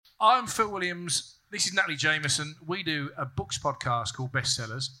I'm Phil Williams. This is Natalie Jameson. We do a books podcast called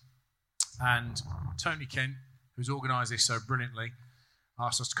BestSellers. And Tony Kent, who's organised this so brilliantly,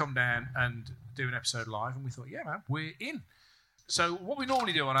 asked us to come down and do an episode live. And we thought, yeah, man, we're in. So what we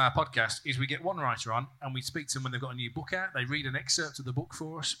normally do on our podcast is we get one writer on and we speak to them when they've got a new book out. They read an excerpt of the book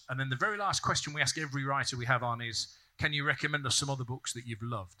for us. And then the very last question we ask every writer we have on is, can you recommend us some other books that you've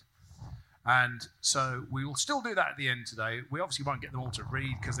loved? And so we will still do that at the end today. We obviously won't get them all to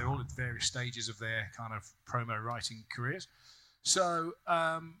read because they're all at various stages of their kind of promo writing careers. So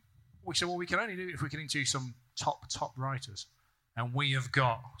we said, well, we can only do it if we can interview some top writers. And we have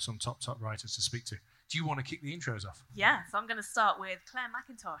got some top writers to speak to. Do you want to kick the intros off? Yeah, so I'm going to start with Claire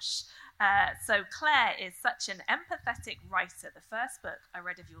McIntosh. So Claire is such an empathetic writer. The first book I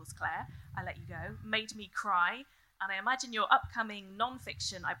read of yours, Claire, I Let You Go, made me cry. And I imagine your upcoming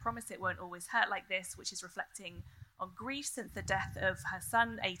non-fiction, I Promise It Won't Always Hurt Like This, which is reflecting on grief since the death of her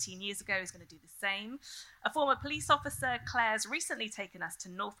son 18 years ago, is going to do the same. A former police officer, Claire's recently taken us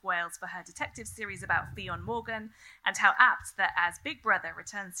to North Wales for her detective series about Fionn Morgan, and how apt that as Big Brother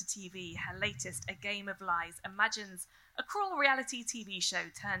returns to TV, her latest A Game of Lies imagines a cruel reality TV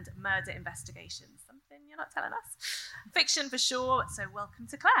show turned murder investigation. Something you're not telling us? Fiction for sure, so welcome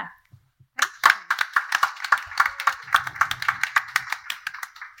to Claire.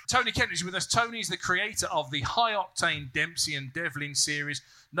 Tony Kent is with us. Tony's the creator of the high-octane Dempsey and Devlin series.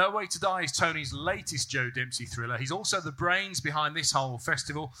 No Way to Die is Tony's latest Joe Dempsey thriller. He's also the brains behind this whole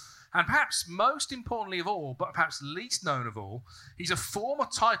festival. And perhaps most importantly of all, but perhaps least known of all, he's a former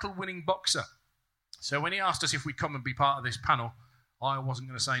title-winning boxer. So when he asked us if we'd come and be part of this panel, I wasn't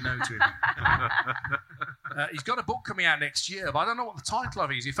going to say no to him. He's got a book coming out next year, but I don't know what the title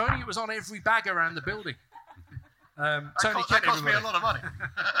of it is. If only it was on every bag around the building. Tony Kent, that cost me a lot of money.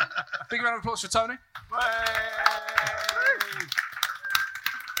 Big round of applause for Tony.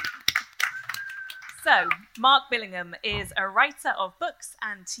 So, Mark Billingham is a writer of books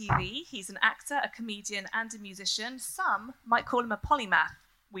and TV. He's an actor, a comedian, and a musician. Some might call him a polymath.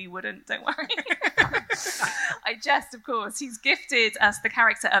 We wouldn't, don't worry. I jest, of course. He's gifted us the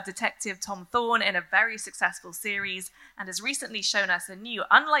character of Detective Tom Thorne in a very successful series and has recently shown us a new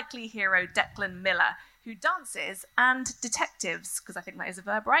unlikely hero, Declan Miller, who dances and detectives, because I think that is a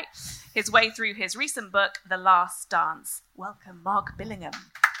verb, right? His way through his recent book, The Last Dance. Welcome, Mark Billingham.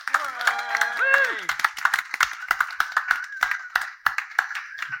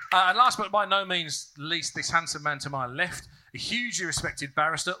 And last but by no means least, this handsome man to my left, a hugely respected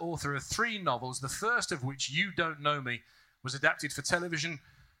barrister, author of 3 novels, the first of which, You Don't Know Me, was adapted for television,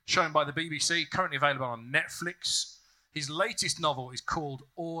 shown by the BBC, currently available on Netflix. His latest novel is called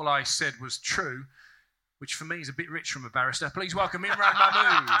All I Said Was True, which for me is a bit rich from a barrister. Please welcome Imran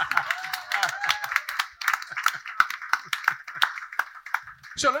Mahmood.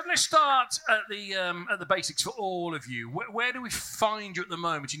 So let's start at the basics for all of you. Where do we find you at the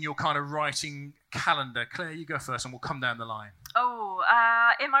moment in your kind of writing calendar? Claire, you go first and we'll come down the line.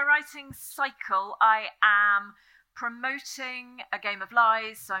 In my writing cycle, I am promoting A Game of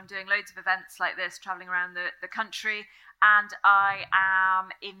Lies, so I'm doing loads of events like this, travelling around the country, and I am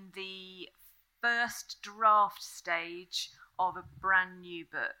in the first draft stage of a brand new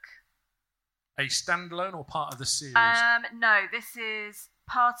book. A standalone or part of the series? No, this is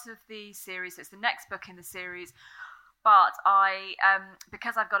part of the series. It's the next book in the series. But I,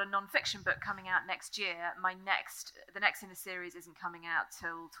 because I've got a non-fiction book coming out next year, the next in the series isn't coming out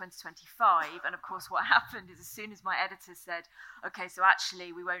till 2025. And of course, what happened is as soon as my editor said, "Okay, so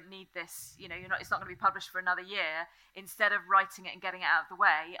actually we won't need this. It's not going to be published for another year." Instead of writing it and getting it out of the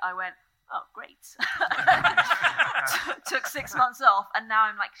way, I went, "Oh, great!" Took 6 months off, and now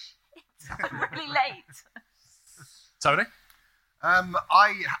I'm like, "Shit, I'm really late." Tony?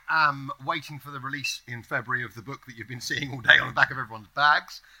 I am waiting for the release in February of the book that you've been seeing all day on the back of everyone's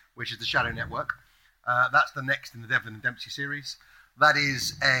bags, which is The Shadow Network. That's the next in the Devlin and Dempsey series. That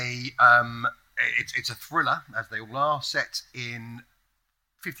is it's a thriller, as they all are, set in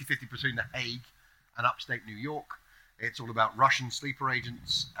 50-50 between The Hague and upstate New York. It's all about Russian sleeper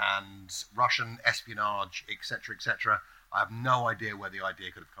agents and Russian espionage, etc., etc. I have no idea where the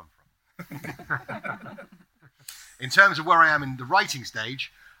idea could have come from. In terms of where I am in the writing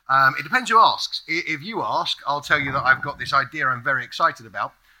stage, it depends who asks. If you ask, I'll tell you that I've got this idea I'm very excited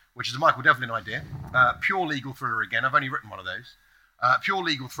about, which is a Michael Devlin idea. Pure legal thriller again. I've only written one of those. Pure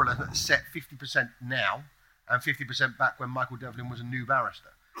legal thriller that's set 50% now and 50% back when Michael Devlin was a new barrister.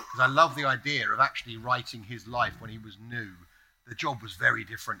 Because I love the idea of actually writing his life when he was new. The job was very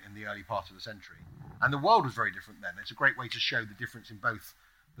different in the early part of the century. And the world was very different then. It's a great way to show the difference in both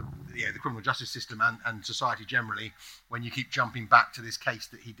the criminal justice system and society generally, when you keep jumping back to this case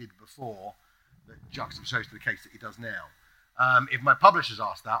that he did before, that juxtaposed to the case that he does now. If my publishers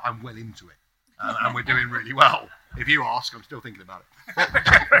ask that, I'm well into it, and we're doing really well. If you ask, I'm still thinking about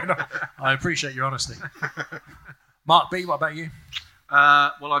it. I appreciate your honesty. Mark B, what about you?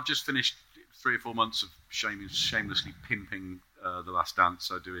 Well, I've just finished 3 or 4 months of shamelessly pimping The Last Dance,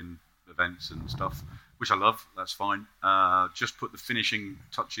 so doing events and stuff, which I love. That's fine. Just put the finishing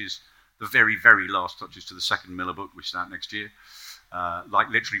touches, the very, very last touches to the second Miller book, which is out next year. Like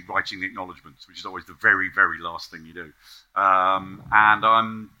literally writing the acknowledgements, which is always the very, very last thing you do. And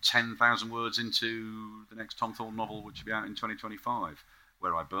I'm 10,000 words into the next Tom Thorne novel, which will be out in 2025,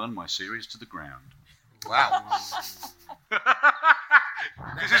 where I burn my series to the ground. Wow.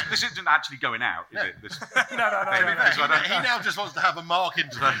 This isn't actually going out, is it? No. He now just wants to have a mark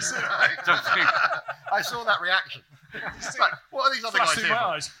into this. I saw that reaction. It's like, what are these other guys Flashing here my for?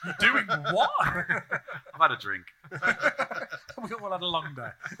 eyes. Doing what? I've had a drink. We've all had a long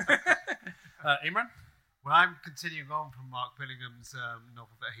day. Imran? Well, I'm continuing on from Mark Billingham's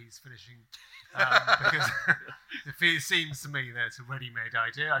novel that he's finishing because it seems to me that it's a ready-made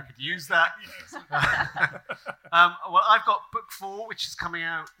idea. I could use that. Well, I've got book 4, which is coming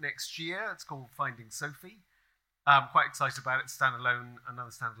out next year. It's called Finding Sophie. I'm quite excited about it. It's another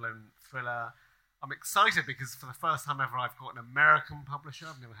standalone thriller. I'm excited because for the first time ever, I've got an American publisher.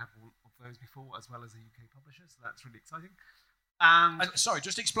 I've never had one of those before, as well as a UK publisher, so that's really exciting. And sorry,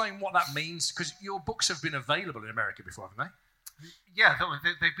 just explain what that means, because your books have been available in America before, haven't they? Yeah,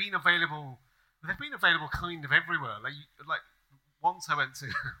 they've been available. They've been available kind of everywhere. Like once I went to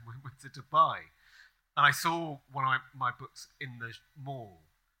Dubai, and I saw one of my books in the mall.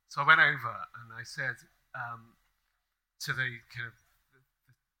 So I went over and I said to the kind of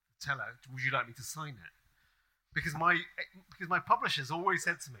the teller, "Would you like me to sign it?" Because my publishers always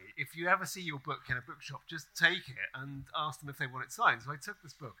said to me, if you ever see your book in a bookshop, just take it and ask them if they want it signed. So I took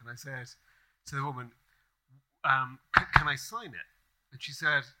this book and I said to the woman, can I sign it? And she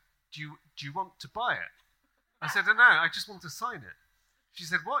said, do you want to buy it? I said, no, I just want to sign it. She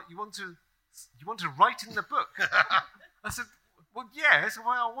said, what? You want to write in the book? I said, well, yes,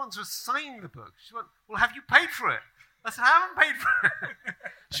 I want to sign the book. She went, well, have you paid for it? I said, I haven't paid for it.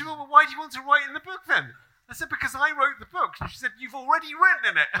 She went, well, why do you want to write in the book then? I said, because I wrote the book. And she said, you've already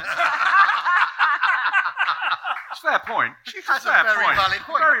written in it. It's a fair point. That's a very valid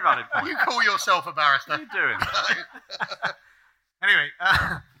point. Very valid point. You call yourself a barrister. What are you doing? Anyway,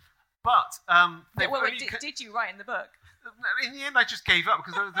 Did you write in the book? In the end, I just gave up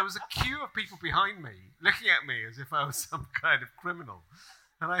because there was a queue of people behind me looking at me as if I was some kind of criminal.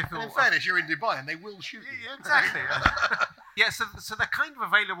 And I thought, And in fairness, you're in Dubai and they will shoot you. Yeah, exactly. Yeah, so they're kind of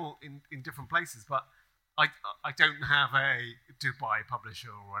available in different places, but I don't have a Dubai publisher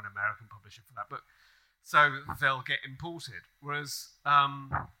or an American publisher for that book, so they'll get imported. Whereas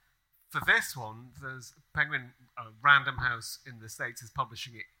for this one, there's Penguin Random House in the States is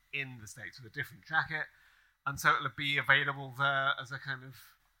publishing it in the States with a different jacket, and so it'll be available there as a kind of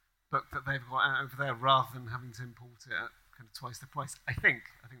book that they've got out over there, rather than having to import it at kind of twice the price. I think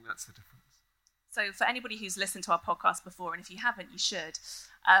that's the difference. So for anybody who's listened to our podcast before, and if you haven't, you should,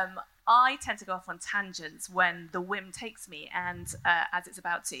 I tend to go off on tangents when the whim takes me, and as it's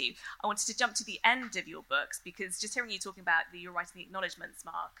about to. I wanted to jump to the end of your books, because just hearing you talking about you're writing the acknowledgements,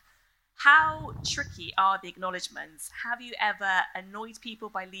 Mark, how tricky are the acknowledgements? Have you ever annoyed people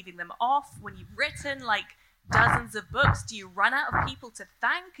by leaving them off when you've written like dozens of books? Do you run out of people to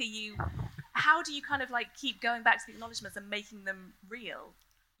thank? How do you kind of like keep going back to the acknowledgements and making them real?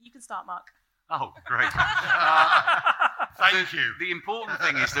 You can start, Mark. Oh, great. Thank you. The important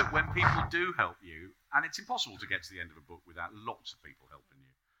thing is that when people do help you, and it's impossible to get to the end of a book without lots of people helping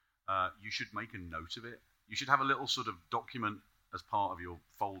you, you should make a note of it. You should have a little sort of document as part of your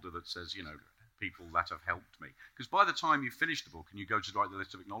folder that says, people that have helped me. Because by the time you finish the book and you go to write the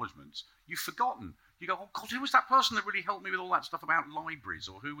list of acknowledgements, you've forgotten. You go, oh, God, who was that person that really helped me with all that stuff about libraries?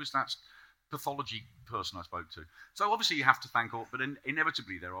 Or who was that pathology person I spoke to? So obviously you have to thank all, but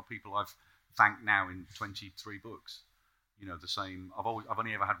inevitably there are people I've thanked now in 23 books. The same. I've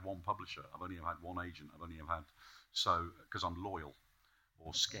only ever had one publisher. I've only ever had one agent. I've only ever had, because I'm loyal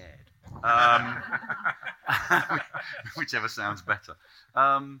or scared. Whichever sounds better.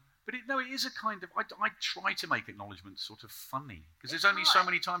 But it is a kind of, I try to make acknowledgements sort of funny, because there's only so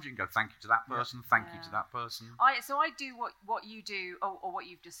many times you can go, thank you to that person, thank you to that person. I do what you do, or what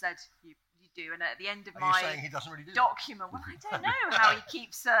you've just said you do, and at the end of Are you saying he doesn't really do document, well, I don't know how he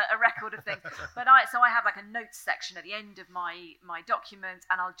keeps a record of things, but I have like a notes section at the end of my document,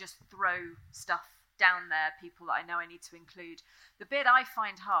 and I'll just throw stuff down there people that I know I need to include. The bit I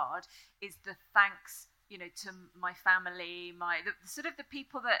find hard is the thanks, to my family, the sort of the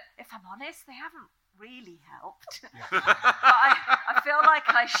people that, if I'm honest, they haven't really helped. Yeah. But I feel like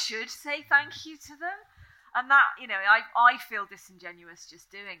I should say thank you to them. And that, I feel disingenuous just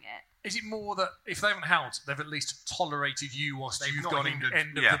doing it. Is it more that if they haven't helped, they've at least tolerated you whilst you've gone in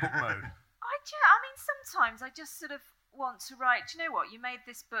end of the book mode? I mean, sometimes I just sort of want to write, do you know what, you made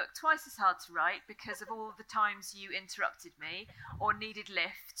this book twice as hard to write because of all the times you interrupted me or needed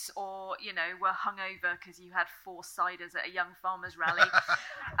lifts or, were hungover because you had 4 ciders at a young farmers rally.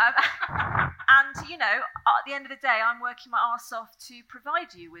 And, at the end of the day, I'm working my arse off to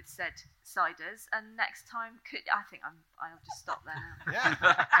provide you with said ciders, and next time, I think I'll just stop there now.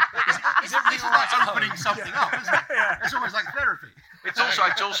 Yeah. Is everything all right opening something up, isn't it? Yeah. It's almost like therapy. It's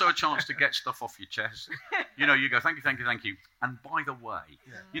also a chance to get stuff off your chest. You go, thank you. And by the way,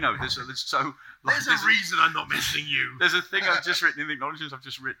 there's a reason I'm not mentioning you. There's a thing I've just written in the acknowledgements I've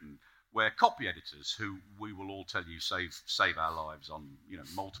just written, where copy editors, who we will all tell you save our lives on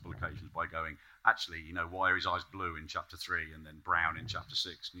multiple occasions by going, actually, why are his eyes blue in chapter 3 and then brown in chapter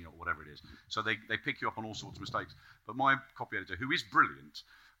 6, whatever it is. So they pick you up on all sorts of mistakes. But my copy editor, who is brilliant,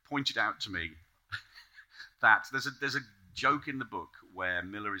 pointed out to me that there's a joke in the book where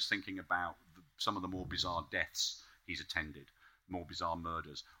Miller is thinking about some of the more bizarre deaths he's attended, more bizarre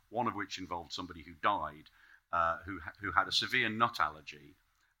murders, one of which involved somebody who died, who had a severe nut allergy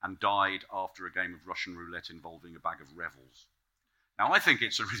and died after a game of Russian roulette involving a bag of Revels. Now, I think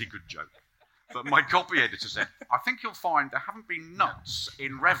it's a really good joke, but my copy editor said, I think you'll find there haven't been nuts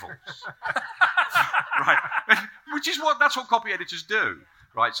in Revels. Right? That's what copy editors do.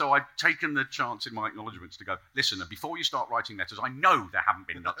 Right, so I've taken the chance in my acknowledgements to go, listen, and before you start writing letters, I know there haven't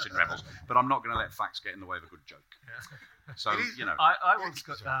been nuts in Revels, but I'm not going to let facts get in the way of a good joke. Yeah. So, I once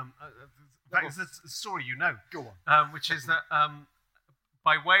got, that is a story Go on. which is that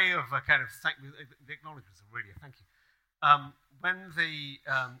by way of a kind of the acknowledgements are really a thank you. When the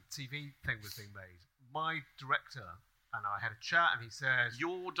TV thing was being made, my director and I had a chat, and he said,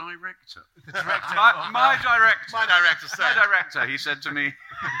 "Your director, the director, my director, my director said, my director." He said to me,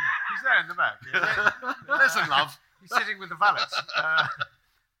 "He's there in the back. Listen, love, he's sitting with the valet."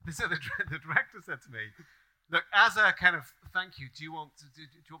 The director said to me, "Look, as a kind of thank you, do you want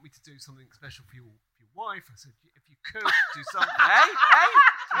me to do something special for your wife?" I said, "If you could do something, hey,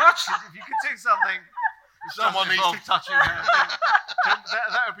 what? If you could do something." Someone needs to touching her.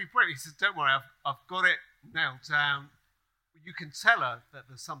 That would be brilliant. He said, "Don't worry, I've got it nailed down. You can tell her that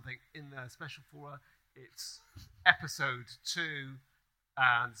there's something in there special for her. It's episode 2,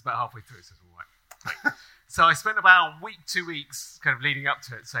 and it's about halfway through." So it's all right. So I spent about a week, 2 weeks, kind of leading up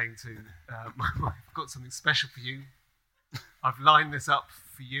to it, saying to my wife, "I've got something special for you. I've lined this up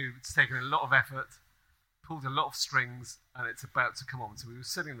for you. It's taken a lot of effort, pulled a lot of strings, and it's about to come on." So we were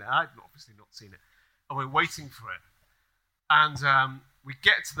sitting there. I'd obviously not seen it. And we're waiting for it. And we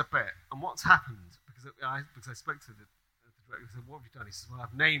get to the bit, and what's happened, because I spoke to the director, I said, "What have you done?" He says, "Well,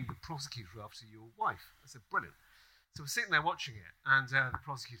 I've named the prosecutor after your wife." I said, "Brilliant." So we're sitting there watching it, and the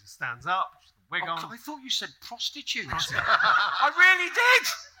prosecutor stands up, she's got the wig on. I thought you said prostitute. I really did.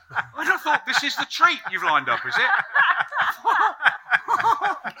 I thought, this is the treat you've lined up, is it?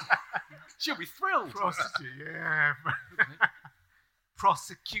 She'll be thrilled. Prostitute, yeah.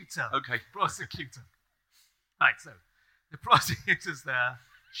 Prosecutor. Okay. Prosecutor. Right, so the prosecutor's there.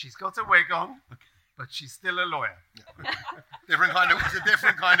 She's got a wig on, but she's still a lawyer. Yeah. It's a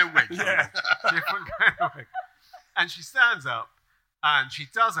different kind of wig. Yeah, different kind of wig. And she stands up, and she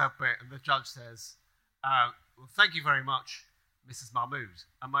does her bit, and the judge says, "Well, thank you very much, Mrs. Mahmood."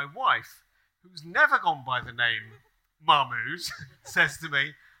 And my wife, who's never gone by the name Mahmood, says to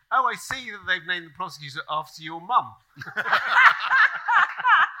me, "Oh, I see that they've named the prosecutor after your mum."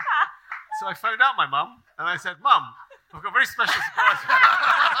 So I phoned out my mum, and I said, "Mum, I've got a very special surprise for you."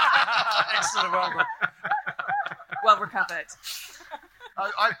 Excellent, well Well recovered.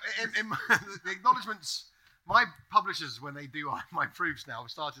 In the acknowledgements, my publishers, when they do my proofs now,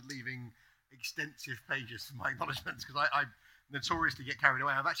 have started leaving extensive pages for my acknowledgements because I notoriously get carried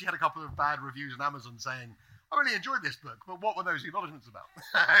away. I've actually had a couple of bad reviews on Amazon saying, "I really enjoyed this book, but what were those acknowledgements about?"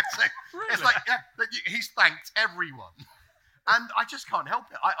 It's like, he's thanked everyone. And I just can't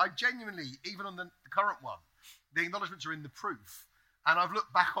help it. I genuinely, even on the current one, the acknowledgements are in the proof. And I've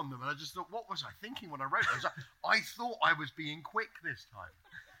looked back on them and I just thought, what was I thinking when I wrote those? I thought I was being quick this time.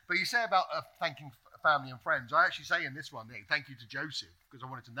 But you say about thanking family and friends. I actually say in this one, thank you to Joseph, because I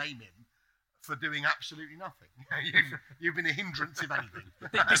wanted to name him, for doing absolutely nothing. You've been a hindrance, if anything.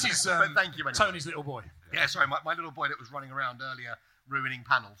 This is but thank you anyway. Tony's little boy. Yeah, sorry, my little boy that was running around earlier ruining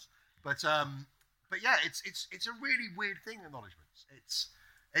panels. But But yeah, it's a really weird thing, acknowledgements.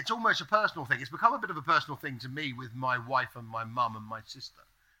 It's almost a personal thing. It's become a bit of a personal thing to me with my wife and my mum and my sister,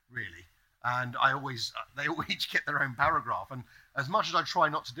 really. And they all each get their own paragraph. And as much as I try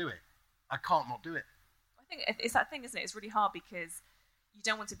not to do it, I can't not do it. I think it's that thing, isn't it? It's really hard because you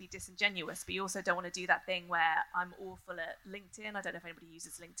don't want to be disingenuous, but you also don't want to do that thing where I'm awful at LinkedIn. I don't know if anybody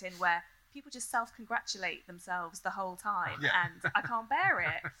uses LinkedIn, where people just self-congratulate themselves the whole time, and I can't bear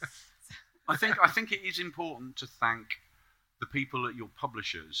it. I think it is important to thank the people at your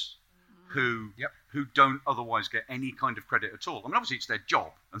publishers who don't otherwise get any kind of credit at all. I mean, obviously it's their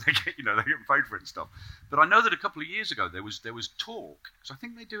job and they get paid for it and stuff. But I know that a couple of years ago there was talk, because I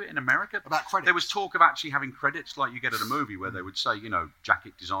think they do it in America, about credits. There was talk of actually having credits like you get at a movie, where they would say,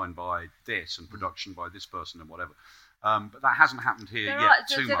 jacket designed by this and production by this person and whatever. But that hasn't happened here yet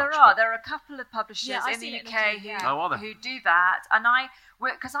too much. There are a couple of publishers in the UK who do that, and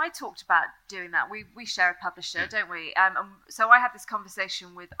because I talked about doing that. We share a publisher, don't we? So I had this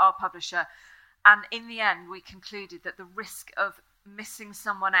conversation with our publisher, and in the end, we concluded that the risk of missing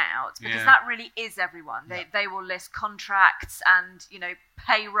someone out, because that really is everyone. They will list contracts and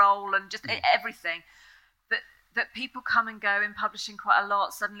payroll and just everything. That people come and go in publishing quite a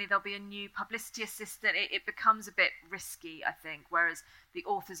lot. Suddenly there'll be a new publicity assistant. It becomes a bit risky, I think, whereas the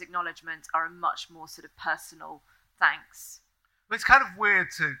author's acknowledgements are a much more sort of personal thanks. Well, it's kind of weird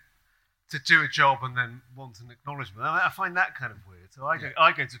to do a job and then want an acknowledgement. I find that kind of weird. So I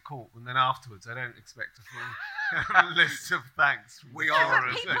go to court, and then afterwards I don't expect a full list of thanks. We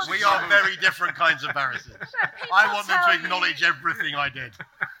are very different kinds of barristers. I want them to acknowledge everything I did.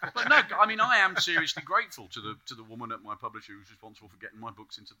 But no, I mean, I am seriously grateful to the woman at my publisher who's responsible for getting my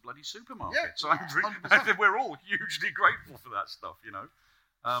books into the bloody supermarket. Yeah, so we're all hugely grateful for that stuff,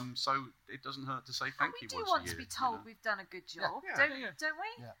 So it doesn't hurt to say thank you once a year. We do want to be told we've done a good job, don't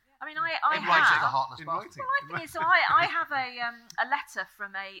we? Yeah. I mean, I in have. writing, the heartless bastard. Well, I think so. I have a letter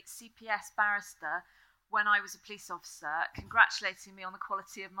from a CPS barrister when I was a police officer, congratulating me on the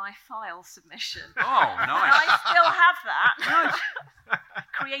quality of my file submission. Oh, nice! And I still have that.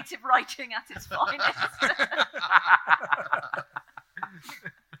 Creative writing at its finest.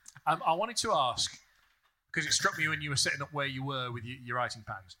 I wanted to ask, because it struck me when you were setting up where you were with your writing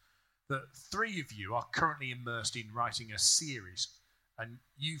patterns, that 3 of you are currently immersed in writing a series, and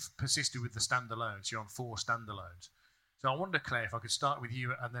you've persisted with the standalones. You're on 4 standalones. So I wonder, Claire, if I could start with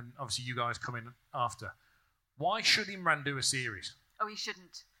you, and then obviously you guys come in after. Why should Imran do a series? Oh, he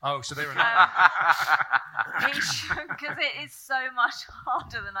shouldn't. Oh, so they're he shouldn't, because it is so much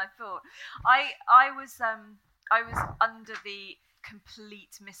harder than I thought. I was under the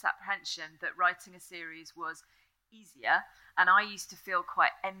complete misapprehension that writing a series was easier, and I used to feel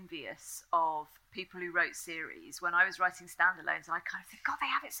quite envious of people who wrote series when I was writing standalones, and I kind of think, God, they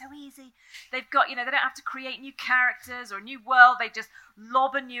have it so easy. They've got, they don't have to create new characters or a new world. They just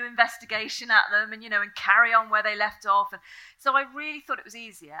lob a new investigation at them and, and carry on where they left off. And so I really thought it was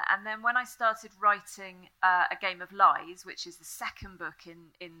easier. And then when I started writing A Game of Lies, which is the second book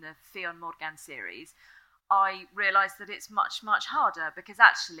in the Fionn Morgan series, I realised that it's much, much harder, because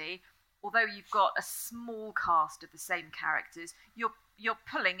actually, although you've got a small cast of the same characters, you're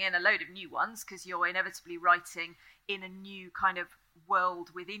pulling in a load of new ones, because you're inevitably writing in a new kind of world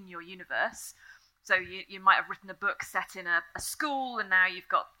within your universe. So you might have written a book set in a school, and now you've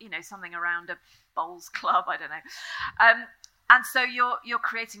got something around a bowls club, I don't know. And so you're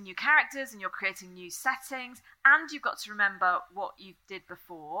creating new characters, and you're creating new settings, and you've got to remember what you did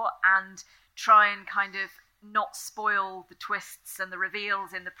before and try and kind of not spoil the twists and the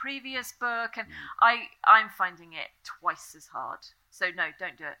reveals in the previous book. And I'm finding it twice as hard. So no,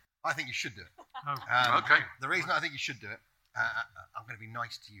 don't do it. I think you should do it. Oh. Okay. The reason I think you should do it, I'm going to be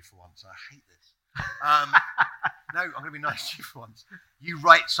nice to you for once. I hate this. No, I'm going to be nice to you for once. You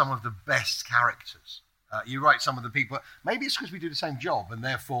write some of the best characters. You write some of the people. Maybe it's because we do the same job, and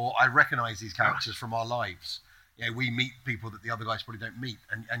therefore I recognise these characters from our lives. We meet people that the other guys probably don't meet,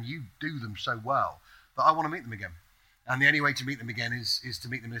 and you do them so well that I want to meet them again. And the only way to meet them again is to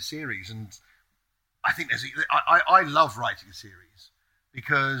meet them in a series. And I think I love writing a series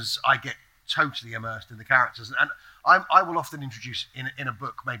because I get totally immersed in the characters. And I will often introduce in a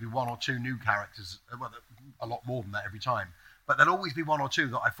book maybe 1 or 2 new characters, well, a lot more than that every time. But there'll always be 1 or 2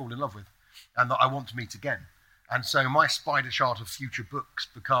 that I fall in love with and that I want to meet again. And so my spider chart of future books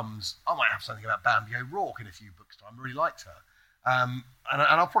becomes, I might have something about Bambi O'Rourke in a few books' time. I really liked her. And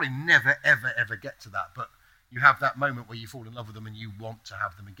I'll probably never, ever, ever get to that. But you have that moment where you fall in love with them and you want to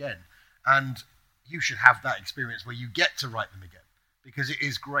have them again. And you should have that experience where you get to write them again, because it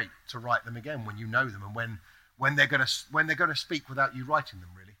is great to write them again when you know them and when they're going to speak without you writing them.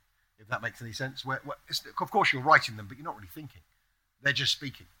 Really, if that makes any sense. Of course, you're writing them, but you're not really thinking. They're just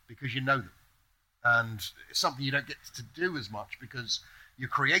speaking because you know them. And it's something you don't get to do as much because you're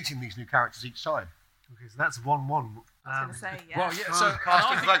creating these new characters each time. Okay, so that's 1-1. I was going to say, yeah. Well, yeah. So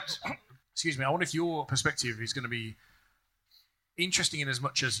Casting votes. excuse me. I wonder if your perspective is going to be interesting in as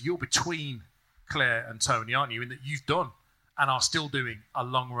much as you're between Claire and Tony, aren't you? In that you've done and are still doing a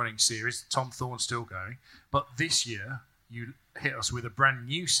long-running series. Tom Thorne's still going, but this year you hit us with a brand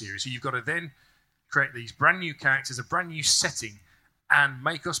new series. So you've got to then create these brand new characters, a brand new setting, and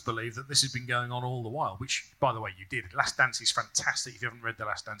make us believe that this has been going on all the while, which, by the way, you did. Last Dance is fantastic. If you haven't read The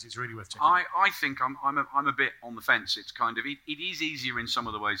Last Dance, it's really worth checking. I think I'm a bit on the fence. It's kind of, it is easier in some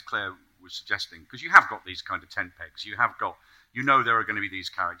of the ways Claire was suggesting, because you have got these kind of tent pegs. You have got, you know there are going to be these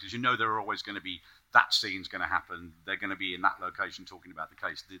characters. You know there are always going to be, that scene's going to happen. They're going to be in that location talking about the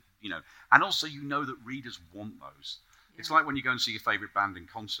case. You know, and also you know that readers want those. Yeah. It's like when you go and see your favourite band in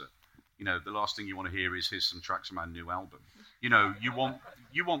concert. You know, the last thing you want to hear is here's some tracks from our new album. You know, you want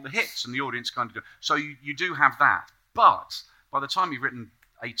the hits, and the audience kind of go. So you do have that. But by the time you've written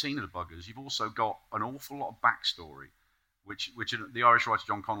 18 of the buggers, you've also got an awful lot of backstory, which the Irish writer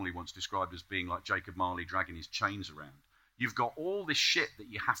John Connolly once described as being like Jacob Marley dragging his chains around. You've got all this shit that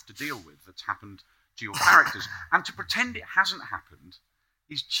you have to deal with that's happened to your characters, and to pretend it hasn't happened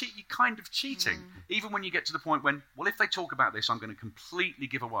is you're kind of cheating. Even when you get to the point when, well, if they talk about this, I'm going to completely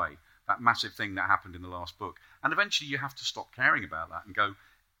give away that massive thing that happened in the last book. And eventually you have to stop caring about that and go,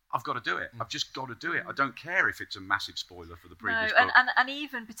 I've got to do it. I've just got to do it. I don't care if it's a massive spoiler for the previous book. And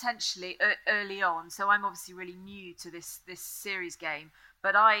even potentially early on, so I'm obviously really new to this series game,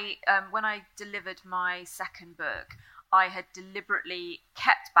 but I when I delivered my second book, I had deliberately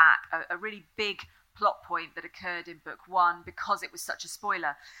kept back a really big plot point that occurred in book one because it was such a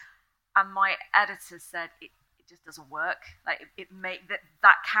spoiler. And my editor said, it just doesn't work. Like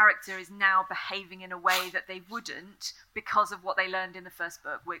that character is now behaving in a way that they wouldn't because of what they learned in the first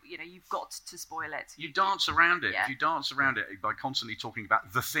book. You know, you've got to spoil it. You dance around it. Yeah. If you dance around it by constantly talking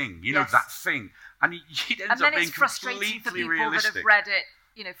about the thing, you know, that thing, and it ends and then up being it's frustrating for completely people realistic. that have read it,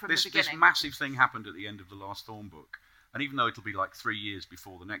 you know, from the beginning. This massive thing happened at the end of the last Thorne book. And even though it'll be like 3 years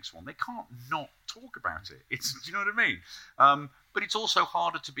before the next one, they can't not talk about it. Do you know what I mean? But it's also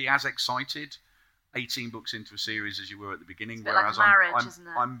harder to be as excited 18 books into a series as you were at the beginning. Whereas like marriage, isn't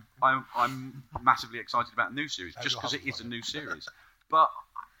it? I'm massively excited about a new series just because it is a new series. But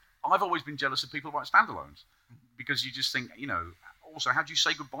I've always been jealous of people who write standalones because you just think, you know. Also, how do you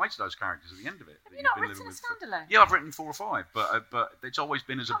say goodbye to those characters at the end of it? Have you not written a standalone? Yeah, I've written 4 or 5, but it's always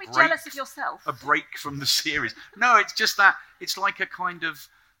been as a break. Can't be jealous of yourself. A break from the series. No, it's just that it's like a kind of,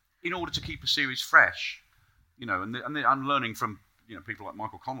 in order to keep a series fresh, you know. And I'm learning from people like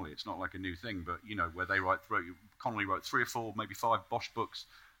Michael Connolly. It's not like a new thing, but you know where they Connolly wrote 3 or 4, maybe 5 Bosch books,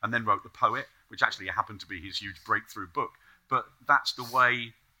 and then wrote The Poet, which actually happened to be his huge breakthrough book. But that's the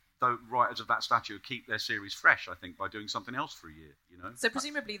way. The writers of that stature keep their series fresh, I think, by doing something else for a year, you know? So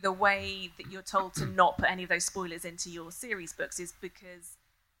presumably the way that you're told to not put any of those spoilers into your series books is because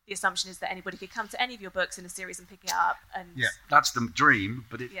the assumption is that anybody could come to any of your books in a series and pick it up. And that's the dream,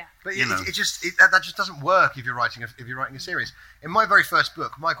 but that just doesn't work if you're writing a series. In my very first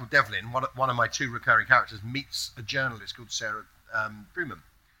book, Michael Devlin, one of my 2 recurring characters, meets a journalist called Sarah Bruman.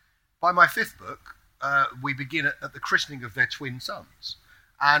 By my 5th book, we begin at the christening of their twin sons.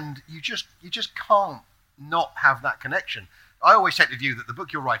 And you just can't not have that connection. I always take the view that the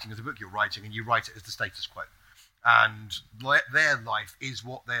book you're writing is the book you're writing, and you write it as the status quo. And their life is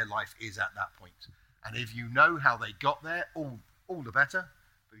what their life is at that point. And if you know how they got there, all the better.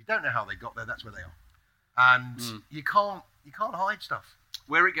 But if you don't know how they got there, that's where they are. And you can't hide stuff.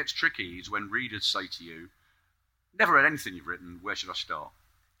 Where it gets tricky is when readers say to you, "Never read anything you've written. Where should I start?"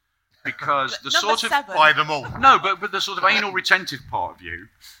 Because the sort of buy them all. No, but the sort of anal retentive part of you,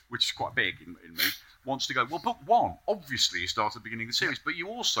 which is quite big in me, wants to go, well, book 1, obviously you start at the beginning of the series, but you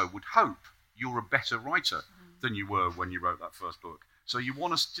also would hope you're a better writer than you were when you wrote that first book. So you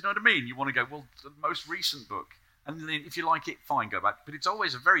want to, do you know what I mean? You want to go, well, the most recent book, and then if you like it, fine, go back. But it's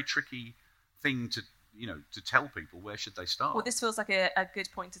always a very tricky thing to tell people where should they start. Well, this feels like a good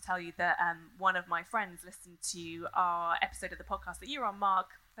point to tell you that one of my friends listened to our episode of the podcast that you were on, Mark,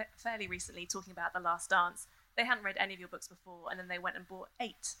 fairly recently, talking about The Last Dance. They hadn't read any of your books before, and then they went and bought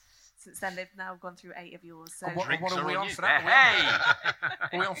 8. Since then, they've now gone through 8 of yours. So what are we on for that?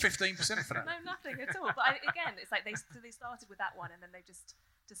 Hey! Are we on 15% for that? No, nothing at all. But again, it's like they started with that one, and then they just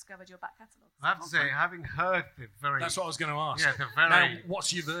discovered your back catalogue. I have to say, having heard the very... That's what I was going to ask. Yeah, the very... Now,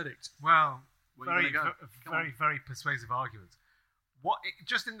 what's your verdict? Well, very persuasive argument.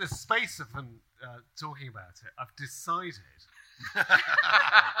 Just in the space of them talking about it, I've decided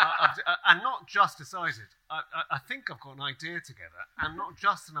And not just decided. I think I've got an idea together, and not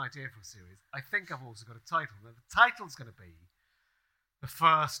just an idea for a series. I think I've also got a title. Now, the title's going to be The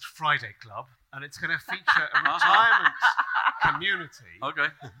First Friday Club, and it's going to feature a retirement community. Okay.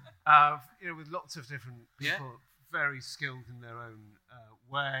 With lots of different people, very skilled in their own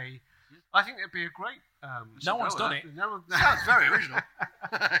way. I think it'd be a great. No one's done it. Sounds very original.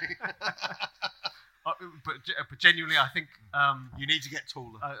 But genuinely, I think you need to get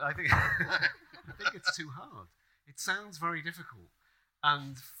taller. I think it's too hard. It sounds very difficult,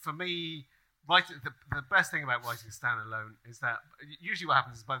 and for me, the best thing about writing standalone is that usually what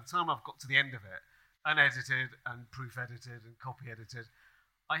happens is by the time I've got to the end of it, unedited and proof edited and copy edited,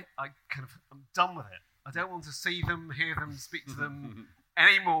 I'm done with it. I don't want to see them, hear them, speak to them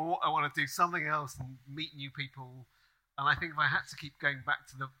anymore. I want to do something else and meet new people. And I think if I had to keep going back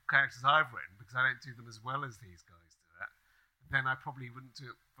to the characters I've written, because I don't do them as well as these guys do it, then I probably wouldn't do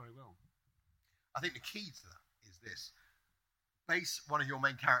it very well. I think the key to that is this. Base one of your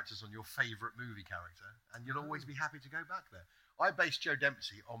main characters on your favourite movie character, and you'll always be happy to go back there. I based Joe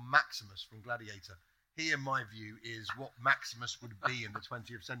Dempsey on Maximus from Gladiator. He, in my view, is what Maximus would be in the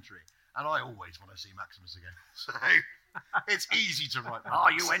 20th century. And I always want to see Maximus again. So it's easy to write.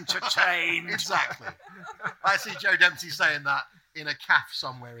 Are you entertained? Exactly. I see Joe Dempsey saying that in a CAF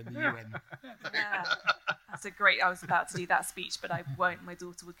somewhere in the UN. Yeah, that's a great. I was about to do that speech, but I won't. My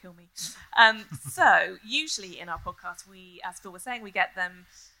daughter would kill me. So usually in our podcast, we, as Phil was saying, we get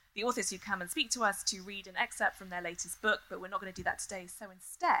the authors who come and speak to us to read an excerpt from their latest book, but we're not going to do that today. So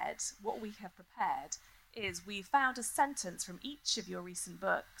instead, what we have prepared is we found a sentence from each of your recent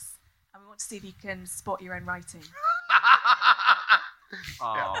books, and we want to see if you can spot your own writing.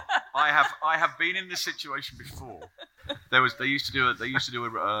 I have been in this situation before. They used to do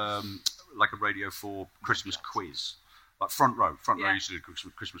a like a Radio 4 Christmas quiz, like front row used to do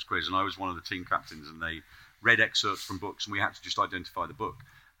a Christmas quiz, and I was one of the team captains, and they read excerpts from books, and we had to just identify the book.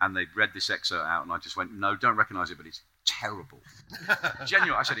 And they read this excerpt out, and I just went, no, don't recognise it, but it's terrible.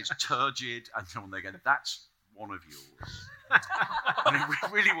 Genuine. I said, it's turgid, and they go, that's one of yours. And it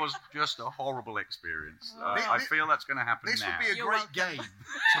really was just a horrible experience. I feel that's going to happen now. This would be a great game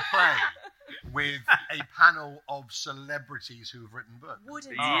to play with a panel of celebrities who've written books.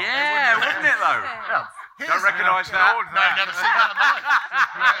 Wouldn't it? Yeah, wouldn't it, though? Yeah. Don't recognise that? No, never seen that in my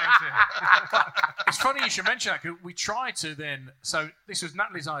life. It's funny you should mention that, because we tried to then... So this was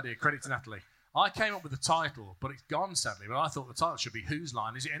Natalie's idea, credit to Natalie. I came up with the title, but it's gone, sadly. But I thought the title should be Whose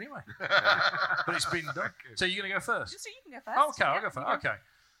Line Is It Anyway? But it's been done. So you're going to go first? So you can go first. Oh, okay, I'll go first. Okay.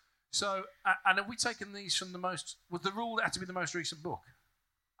 So, and have we taken these from the most... Was the rule that had to be the most recent book?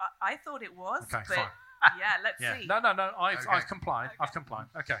 I thought it was, okay, but fine. Yeah, let's see. No, I've complied. Okay. I've complied.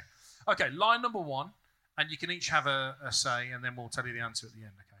 Okay, line number one, and you can each have a say, and then we'll tell you the answer at the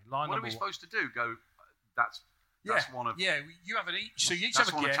end. Okay, line what number are we supposed to do? Go, that's one of... Yeah, you have it each. So you each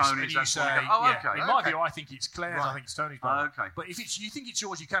that's have a one guess, of Tony's, and you that's say... one of... okay. In my view, I think it's Claire's, Right. I think it's Tony's. Okay. But if you think it's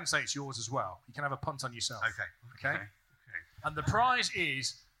yours, you can say it's yours as well. You can have a punt on yourself. Okay? And the prize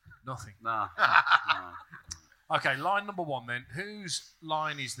is nothing. Nah. Okay, line number one then. Whose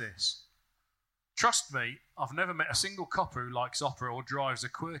line is this? Trust me, I've never met a single copper who likes opera or drives a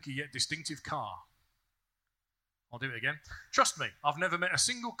quirky yet distinctive car. I'll do it again. Trust me, I've never met a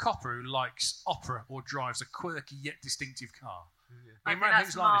single copper who likes opera or drives a quirky yet distinctive car. I think Imran, that's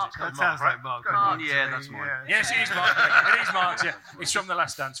whose line is it? That sounds like Mark. Yeah, that's mine. Yes, it is Mark. It is Mark's, yeah. It's from The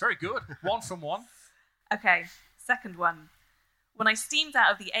Last Dance. Very good. 1 from 1. Okay, second one. When I steamed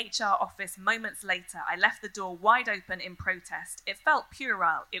out of the HR office moments later, I left the door wide open in protest. It felt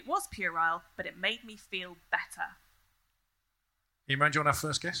puerile. It was puerile, but it made me feel better. Imran, do you want to have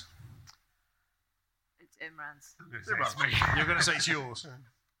first guess? It's Imran's. It's me. You're going to say it's yours.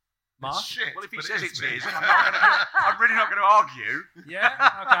 Mark? Shit, Well, if he but says it's it's me. his, I'm really not going to argue. Yeah?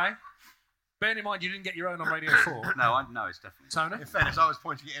 Okay. Bearing in mind you didn't get your own on Radio 4. No, it's definitely... Tony? In fairness, I was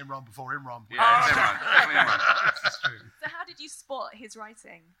pointing at Imran before Imran. Yeah, it's Imran. Definitely Imran. That's true. So how did you spot his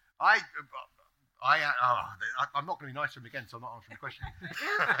writing? I'm not going to be nice to him again, so I'm not answering the question.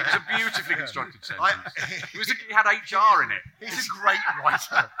 It's a beautifully constructed sentence. It had HR in it. He's a great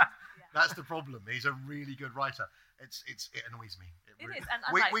writer. That's the problem. He's a really good writer. It annoys me. It is, and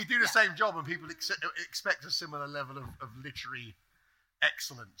we do the same job, and people expect a similar level of literary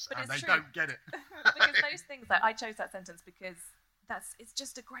excellence, But and it's they true. don't get it. Because those things, like I chose that sentence because it's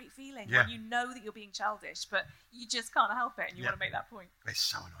just a great feeling when you know that you're being childish, but you just can't help it, and you want to make that point. It's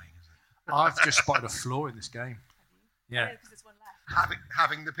so annoying, isn't it? I've just spotted a flaw in this game. Yeah. Because there's one left.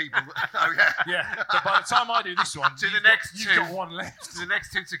 Having the people. Oh yeah. Yeah. But by the time I do this one, To the you've next got two. one left. So the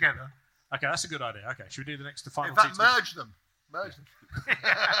next two together. Okay, that's a good idea. Okay, should we do the next, the final In fact, two together? merge them. Merge them.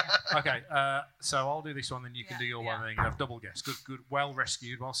 Okay, so I'll do this one, then you can do your one, and then you can have double guess. Good, well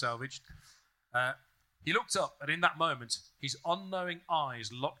rescued, well salvaged. He looked up, and in that moment, his unknowing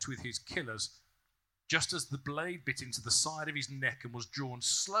eyes locked with his killer's, just as the blade bit into the side of his neck and was drawn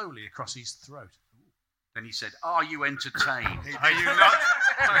slowly across his throat. Then he said, "Are you entertained?" Are you not?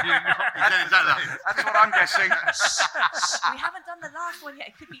 Are you not? He said exactly that. That's what I'm guessing. We haven't done the last one yet.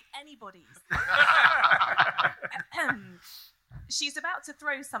 It could be anybody's. She's about to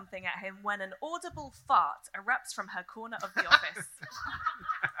throw something at him when an audible fart erupts from her corner of the office.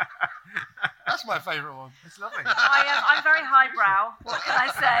 That's my favourite one. It's lovely. I'm very highbrow. What can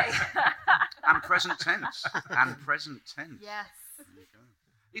I say? And present tense. And present tense. Yes. There you go.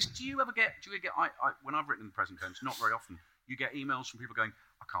 Do you ever get, when I've written in the present tense, not very often, you get emails from people going,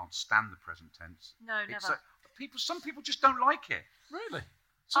 "I can't stand the present tense." No, never. Some people just don't like it. Really?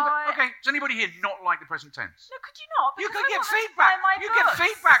 Okay, does anybody here not like the present tense? No, could you not? You Because could I get want them to feedback. buy my You get books.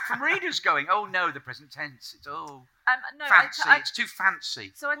 feedback from readers going, "Oh no, the present tense. It's No, fancy. it's too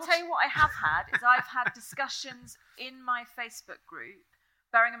fancy." So I tell you what I have had is I've had discussions in my Facebook group.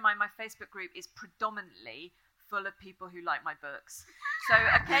 Bearing in mind my Facebook group is predominantly full of people who like my books. So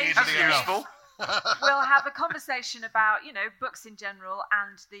That's occasionally useful. we'll have a conversation about, books in general,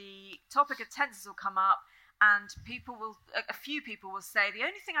 and the topic of tenses will come up, and a few people will say, the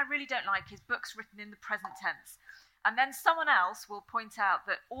only thing I really don't like is books written in the present tense. And then someone else will point out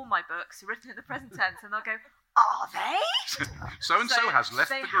that all my books are written in the present tense, and they'll go, "Are they?" So-and-so has left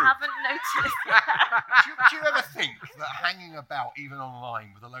they the group. haven't noticed. Do you ever think that hanging about, even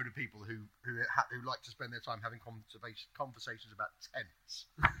online, with a load of people who like to spend their time having conversations about tense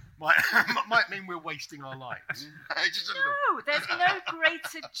might mean we're wasting our lives? Just a little. No, there's no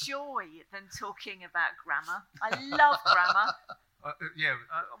greater joy than talking about grammar. I love grammar.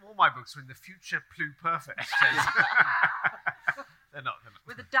 All my books are in the future pluperfect tense. They're not.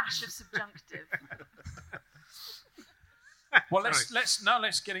 With a dash of subjunctive. Well,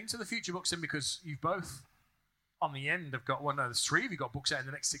 let's get into the future books then, because you've both on the end have got there's three of you got books out in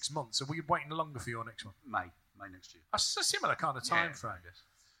the next 6 months. So we're waiting longer for your next one. May next year. That's a similar kind of time frame. I guess.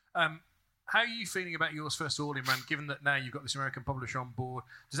 How are you feeling about yours first of all, Imran, given that now you've got this American publisher on board?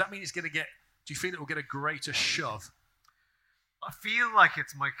 Does that mean do you feel it will get a greater shove? I feel like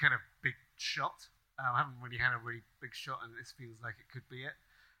it's my kind of big shot. I haven't really had a really big shot, and this feels like it could be it.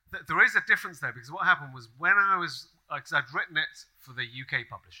 There is a difference there, because what happened was when because I'd written it for the UK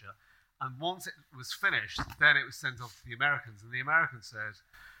publisher, and once it was finished, then it was sent off to the Americans, and the Americans said,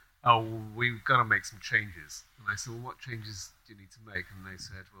 "Oh, we've got to make some changes." And I said, "Well, what changes do you need to make?" And they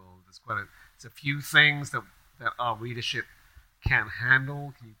said, "Well, there's a few things that our readership can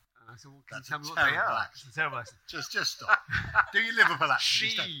handle." And I said, "Well, can you tell me what they are?" It's a terrible accent. Just stop. Do your Liverpool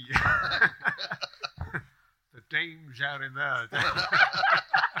accent. The dames out in there.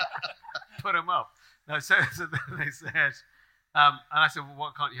 Put them up. No, so then they said, and I said, "Well,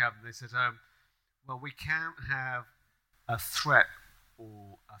 what can't you have?" And they said, "Well, we can't have a threat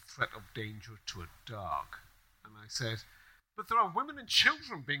or a threat of danger to a dog." And I said, "But there are women and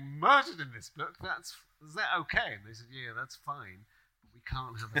children being murdered in this book. Is that okay?" And they said, "Yeah, that's fine, but we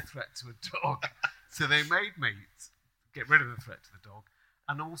can't have a threat to a dog." So they made me get rid of the threat to the dog,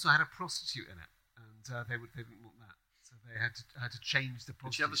 and also had a prostitute in it, and they didn't want that. So they had to change the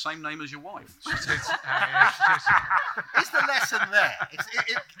prostitute. Did she have the same name as your wife? She did. Is the lesson there?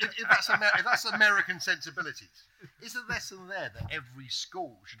 If that's American sensibilities, is the lesson there that every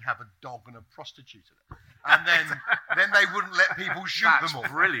school should have a dog and a prostitute in it? And then they wouldn't let people shoot That's them all.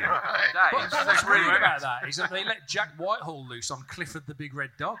 brilliant. What's That's brilliant brilliant. about that is that they let Jack Whitehall loose on Clifford the Big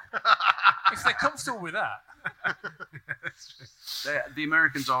Red Dog. If they're comfortable with that. The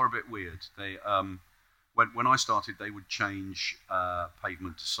Americans are a bit weird. They when I started, they would change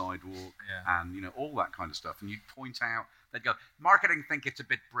pavement to sidewalk and all that kind of stuff. And you'd point out, they'd go, "Marketing think it's a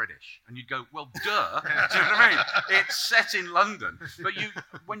bit British," and you'd go, "Well, duh." Do you know what I mean? It's set in London, but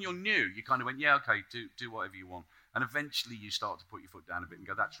when you're new, you kind of went, "Yeah, okay, do whatever you want." And eventually, you start to put your foot down a bit and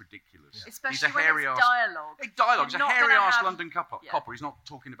go, "That's ridiculous." Especially He's a when hairy it's arse. dialogue. Dialogue. He's a You're not hairy gonna ass have- London copper. He's not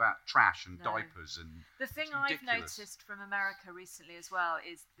talking about trash and No. diapers and. The thing It's I've ridiculous. noticed from America recently as well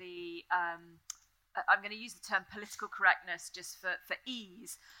is the, I'm going to use the term political correctness just for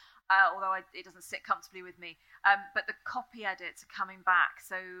ease, although it doesn't sit comfortably with me, but the copy edits are coming back.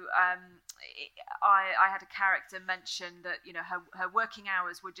 So I had a character mention that her working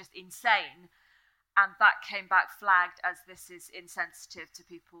hours were just insane, and that came back flagged as this is insensitive to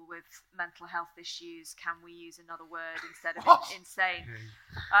people with mental health issues. Can we use another word instead of insane?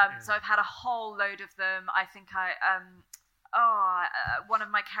 So I've had a whole load of them. I think one of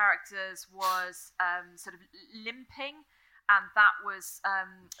my characters was sort of limping, and that was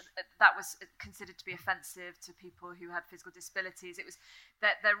considered to be offensive to people who had physical disabilities. It was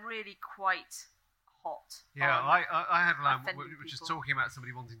that they're really quite hot. Yeah, I had a line which is people. talking about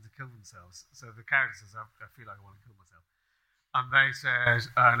somebody wanting to kill themselves. So the character says, I feel like I want to kill myself. And they said,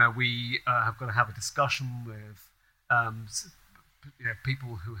 no, we have got to have a discussion with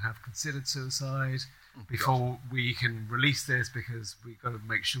people who have considered suicide before we can release this, because we've got to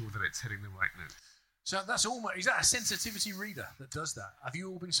make sure that it's hitting the right note. So that's almost, is that a sensitivity reader that does that? Have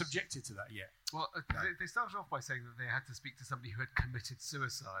you all been subjected to that yet? Well, they started off by saying that they had to speak to somebody who had committed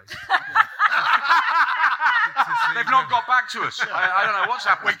suicide. They've not got back to us. I don't know what's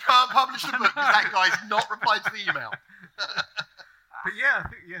happened. We can't publish the book because that guy's not replied to the email. But yeah, I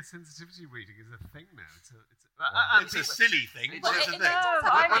think sensitivity reading is a thing now. It's a silly thing. Well, It's it a thing. does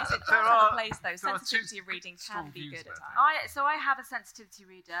have a place, though. there are Sensitivity reading can be good at times. I have a sensitivity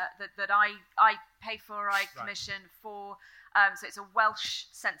reader that I pay for, I commission for. So it's a Welsh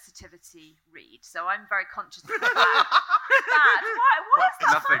sensitivity read. So I'm very conscious of that. Why is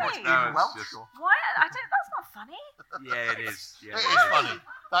that Nothing. funny? No, it's Welsh? just- Why? That's not funny. Yeah, it is. Yeah, It is funny.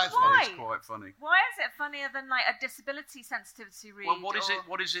 That's Why? funny. It's quite funny. Why is it funnier than like a disability sensitivity read? Well, what is or-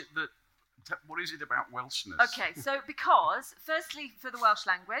 it about Welshness? Okay, so because firstly for the Welsh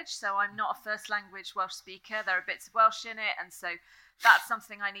language, so I'm not a first language Welsh speaker. There are bits of Welsh in it, and so that's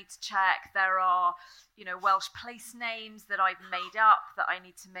something I need to check. There are, Welsh place names that I've made up that I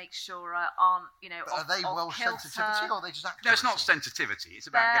need to make sure aren't, Are they Welsh sensitivity or are they just accuracy? No, it's not sensitivity. It's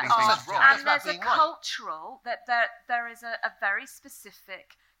about There getting are, things right. That's and about there's a being right. cultural that there is a very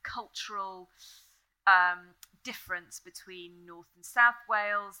specific cultural difference between North and South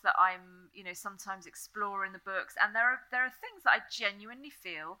Wales that I'm sometimes explore in the books, and there are things that I genuinely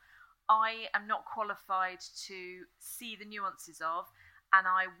feel I am not qualified to see the nuances of, and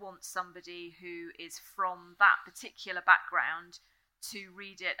I want somebody who is from that particular background to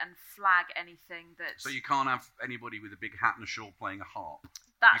read it and flag anything that. So you can't have anybody with a big hat and a shawl playing a harp.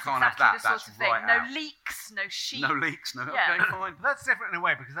 That's you can't exactly have that. the sort That's of thing. right No out. leaks, no sheep. No leaks. No. Yeah. Okay, fine. But that's different in a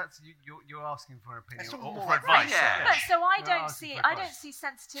way, because that's you're asking for an opinion It's all or more for like advice. Yeah. No, so I You're don't asking see for I don't advice. see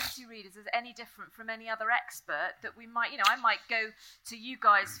sensitivity readers as any different from any other expert that we might I might go to you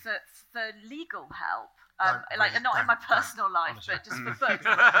guys for legal help. Don't, Like really, not in my don't, personal life, honestly. but just for books.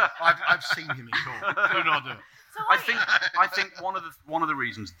 I've seen him in court. Do not do it. So I think one of the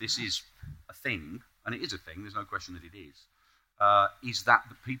reasons this is a thing, and it is a thing. There's no question that it is that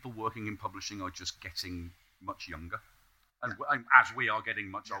the people working in publishing are just getting much younger, and as we are getting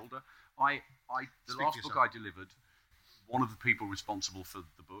much older. The last book I delivered, one of the people responsible for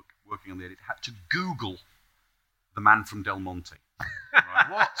the book, working on the edit, had to Google the man from Del Monte.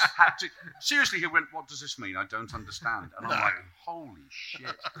 Right? Seriously, he went, "What does this mean? I don't understand." And I'm like, "Holy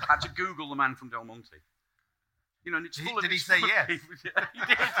shit!" Had to Google the man from Del Monte. And it's full of. Did he say yes? Yeah, he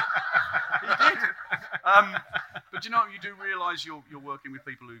did. He did. But you do realise you're working with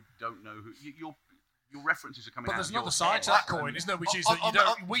people who don't know who your references are coming But out. there's of your another side to head. that coin, isn't there? Which is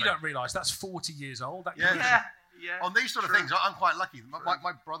that we don't realise that's 40 years old. That Yeah. Yeah. On these sort of True. things, I'm quite lucky.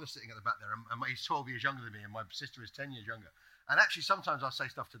 My brother's sitting at the back there, and he's 12 years younger than me, and my sister is 10 years younger. And actually, sometimes I say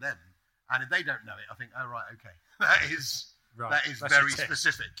stuff to them, and if they don't know it, I think, "Oh right, okay, that is That's very your test.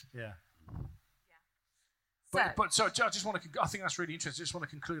 specific." Yeah. So, But so I just want to. I think that's really interesting. I just want to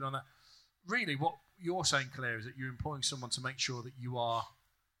conclude on that. Really, what you're saying, Claire, is that you're employing someone to make sure that you are.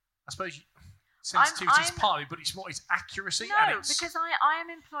 I suppose sensitivity is part of it, but it's accuracy. no, and it's, because I am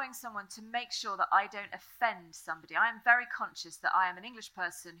employing someone to make sure that I don't offend somebody. I am very conscious that I am an English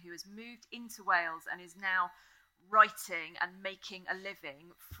person who has moved into Wales and is now writing and making a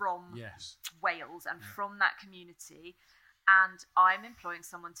living from yes. Wales and from that community, and I'm employing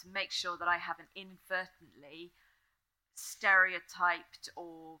someone to make sure that I haven't inadvertently stereotyped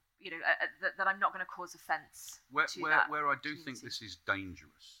or that I'm not going to cause offence to that Where I do community. think this is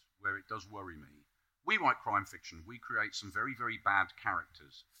dangerous, where it does worry me. We write crime fiction. We create some very, very bad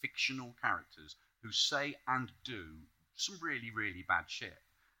characters, fictional characters, who say and do some really, really bad shit.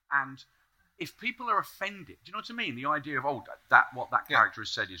 And if people are offended, do you know what I mean? The idea of, what that character has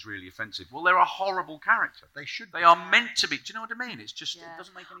said is really offensive. Well, they're a horrible character. They should. They are meant to be. Do you know what I mean? It's just, Yeah. it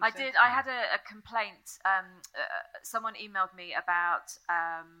doesn't make any I sense. did. I had a complaint. Someone emailed me about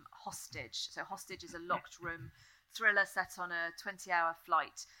Hostage. So Hostage is a locked room thriller set on a 20-hour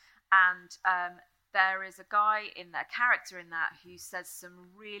flight, and there is a character in that who says some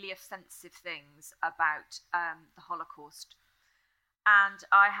really offensive things about the Holocaust. And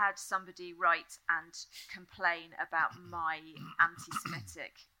I had somebody write and complain about my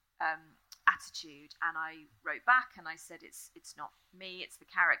anti-Semitic attitude, and I wrote back and I said it's not me, it's the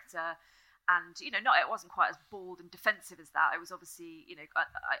character, and it wasn't quite as bold and defensive as that. It was obviously,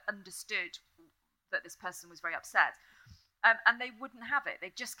 I understood that this person was very upset. And they wouldn't have it.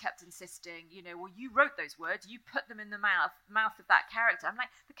 They just kept insisting, well, you wrote those words, you put them in the mouth of that character. I'm like,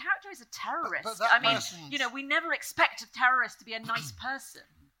 the character is a terrorist. We never expect a terrorist to be a nice person.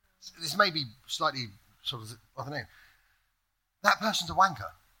 This may be slightly sort of, I don't know. That person's a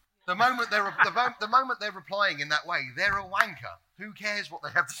wanker. The moment they're replying in that way, they're a wanker. Who cares what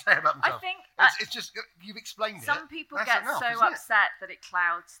they have to say about themselves? I think it's just you've explained it. Some people That's get enough, so isn't it? upset that it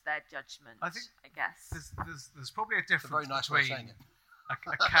clouds their judgment. I guess there's probably a difference very nice way of saying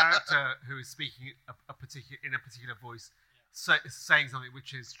between a character who is speaking a particular voice, saying something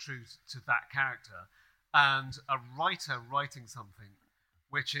which is true to that character, and a writer writing something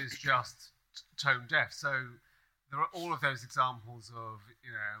which is just tone deaf. So there are all of those examples of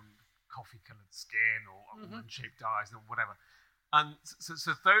coffee-coloured skin or almond-shaped eyes or whatever. And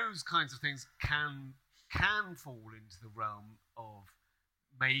so those kinds of things can fall into the realm of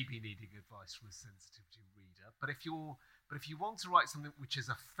maybe needing advice from a sensitivity reader. But if you want to write something which is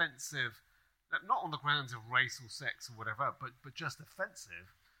offensive, not on the grounds of race or sex or whatever, but just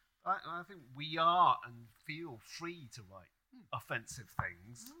offensive, I think we are and feel free to write offensive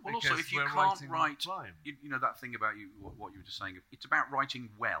things. Well, also, if you can't write, that thing about what you were just saying, it's about writing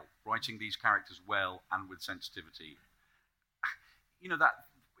well, writing these characters well and with sensitivity. That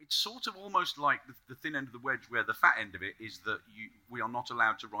it's sort of almost like the thin end of the wedge, where the fat end of it is that we are not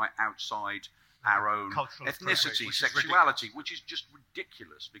allowed to write outside our own cultural ethnicity, sexuality, which is just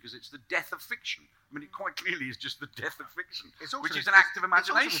ridiculous because it's the death of fiction. I mean, it quite clearly is just the death of fiction, which is an act of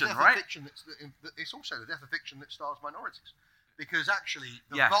imagination, right? It's also the death of fiction that stars minorities, because actually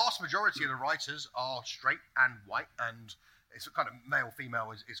the vast majority of the writers are straight and white, and it's kind of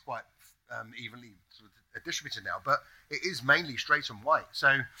male-female is quite evenly sort of distributed now, but it is mainly straight and white.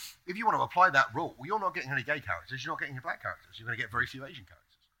 So if you want to apply that rule, you're not getting any gay characters, you're not getting any black characters, you're going to get very few Asian characters.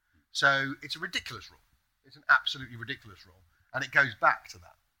 So it's a ridiculous rule. It's an absolutely ridiculous rule, and it goes back to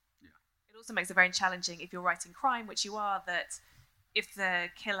that. Yeah. It also makes it very challenging if you're writing crime, which you are, that if the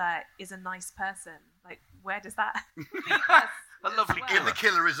killer is a nice person, like, where does that leave us? A lovely killer. If the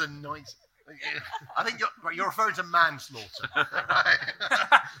killer is a nice... I think you're referring to manslaughter. Right?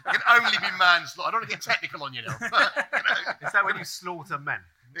 It can only be manslaughter. I don't want to get technical on you now. Is that when you slaughter men?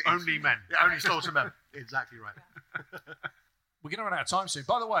 Only men? Yeah, only slaughter men. Exactly right. We're going to run out of time soon.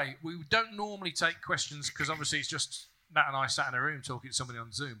 By the way, we don't normally take questions because obviously it's just Nat and I sat in a room talking to somebody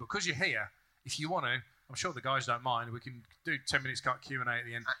on Zoom. But because you're here, if you want to, I'm sure the guys don't mind. We can do 10 minutes cut Q&A at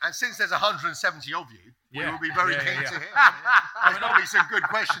the end. And since there's 170 of you, we will be very keen to hear. I mean, there'll be some good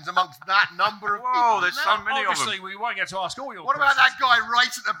questions amongst that number of people. Whoa, there's so many of them. Obviously, we won't get to ask all your What questions. about that guy right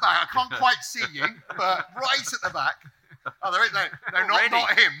at the back? I can't quite see you, but right at the back. Oh, there is not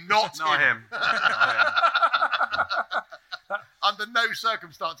him. Not him. Under no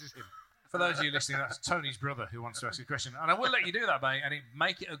circumstances him. For those of you listening, that's Tony's brother who wants to ask a question. And I will let you do that, mate, and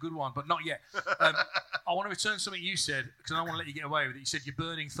make it a good one, but not yet. I want to return something you said, because I don't want to let you get away with it. You said you're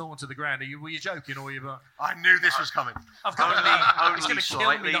burning Thorn to the ground. Were you joking, or were you... I knew this was coming. I've got only going to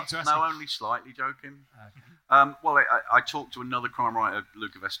kill me not to ask you. Only slightly joking. Okay. I talked to another crime writer,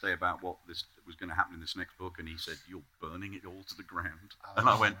 Luca Veste, about what this was going to happen in this next book, and he said, "You're burning it all to the ground." And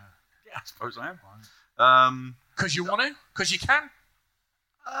I went, "Yeah, I suppose I am." Because you want to? Because you can?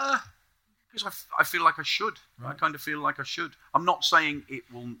 Because I feel like I should. Right. I kind of feel like I should. I'm not saying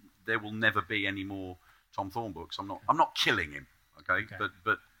there will never be any more Tom Thorne books. I'm not killing him. Okay?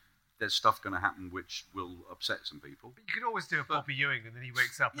 But there's stuff going to happen which will upset some people. But you can always do a Bobby Ewing and then he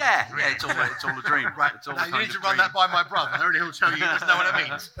wakes up. Yeah, it's all a dream. Right. It's all now you need to run that by my brother, and he'll tell you he doesn't know what it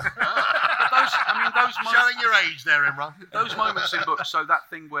means. those showing your age there, Imran. Those moments in books. So that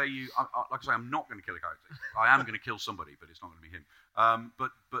thing where like I say, I'm not going to kill a character. I am going to kill somebody, but it's not going to be him. I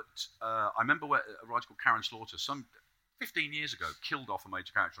remember a writer called Karen Slaughter, some 15 years ago, killed off a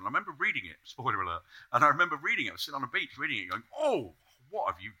major character, and I remember reading it. Spoiler alert! And I remember reading it. I was sitting on a beach reading it, going, "Oh, what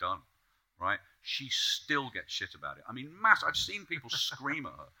have you done?" Right? She still gets shit about it. I mean, I've seen people scream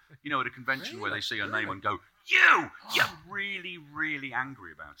at her, at a convention where they see her name and go, "You're really, really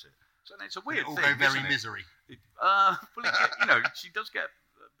angry about it." So it's a weird thing. All go very misery. She does get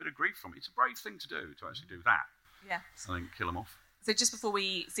a bit of grief from it. It's a brave thing to do, to actually do that. Yeah. I think kill them off. So just before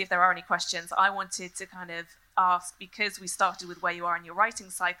we see if there are any questions, I wanted to kind of ask, because we started with where you are in your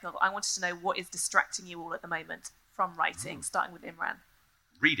writing cycle, I wanted to know what is distracting you all at the moment from writing, starting with Imran.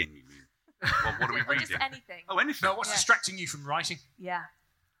 Reading, you mean? Well, what are we reading? Just anything. Oh, anything. No, what's distracting you from writing? Yeah.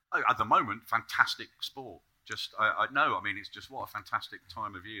 At the moment, fantastic sport. Just, I know, I mean, it's just what a fantastic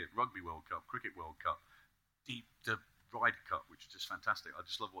time of year. Rugby World Cup, Cricket World Cup, the Ryder Cup, which is just fantastic. I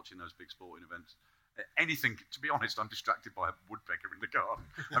just love watching those big sporting events. Anything, to be honest, I'm distracted by a woodpecker in the garden.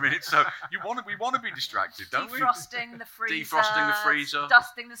 I mean, it's so we want to be distracted, don't we? Defrosting the freezer. Defrosting the freezer.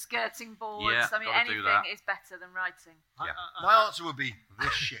 Dusting the skirting boards. Yeah, I mean, gotta do anything that. is better than writing. Yeah. My answer would be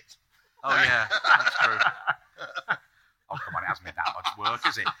this shit. Oh yeah, that's true. Oh come on, it hasn't been that much work,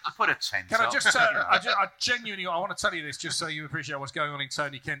 is it? Put a tent Can I up. just I genuinely want to tell you this just so you appreciate what's going on in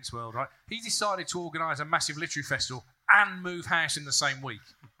Tony Kent's world, right? He decided to organise a massive literary festival and move house in the same week.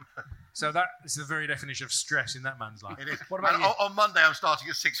 So that is the very definition of stress in that man's life. It is. What about And you? on Monday, I'm starting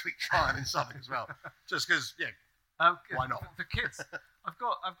a 6-week trial in Suffolk as well. Just because, why not? The kids. I've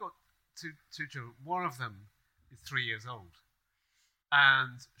got two children. One of them is 3 years old,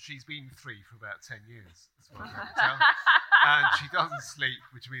 and she's been 3 for about 10 years, as far as I can tell. And she doesn't sleep,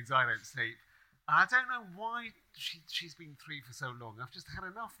 which means I don't sleep. And I don't know why she's been 3 for so long. I've just had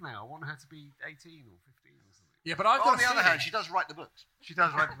enough now. I want her to be 18 or 15 or something. Yeah, but I've On got the a other feeling, hand, she does write the books. She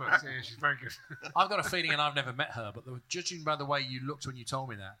does write the books. Yeah, she's very good. I've got a feeling, and I've never met her, but judging by the way you looked when you told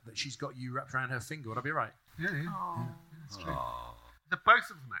me that she's got you wrapped around her finger. Would I be right? Yeah. Oh. That's true. They're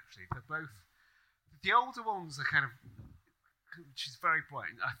both of them, actually. They're both. The older ones are kind of. She's very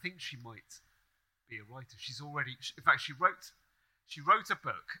bright. I think she might be a writer. She's already. In fact, she wrote a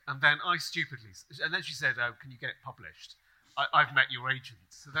book, and then I stupidly. And then she said, "Oh, can you get it published? I've met your agent."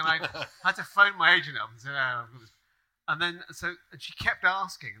 So then I had to phone my agent up and say, "Oh, I've got this." And then and she kept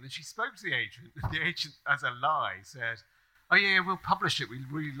asking, and then she spoke to the agent. And the agent, as a lie, said, "Oh yeah, we'll publish it. We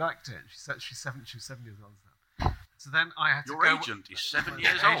really liked it." And she said she was 7 years old now. So then I had to Your go. agent is 7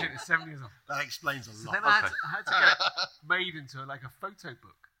 years The old. agent is 7 years old. That explains a So lot. then I had to get it made into like a photo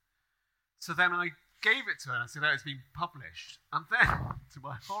book. So then I gave it to her and I said, "Oh, it's been published." And then, to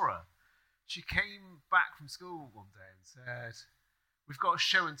my horror, she came back from school one day and said, "We've got a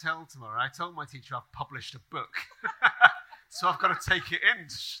show and tell tomorrow." I told my teacher I've published a book. So I've got to take it in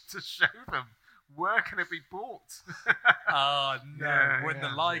to show them. Where can it be bought? Oh, no. Yeah, when the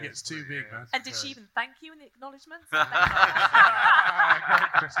yeah, lie yeah, gets too yeah, big, yeah. man. And did she even thank you in the acknowledgements? Great,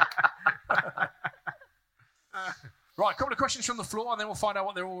 Chris. Right, a couple of questions from the floor, and then we'll find out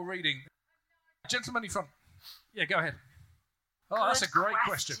what they're all reading. Gentleman in front. Yeah, go ahead. Oh, that's a Good great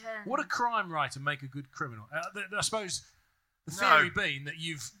question. question. Would a crime writer make a good criminal? I suppose the theory being that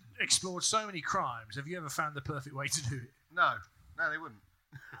you've explored so many crimes, have you ever found the perfect way to do it? No, they wouldn't.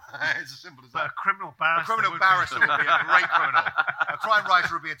 It's as simple as But a that. criminal A barrister. criminal would barrister would be a great criminal. A crime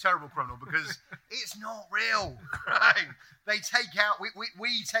writer would be a terrible criminal because it's not real. Right? They take out.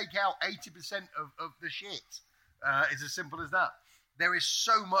 We take out 80% of the shit. It's as simple as that. There is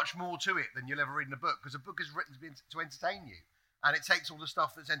so much more to it than you'll ever read in a book because a book is written to entertain you, and it takes all the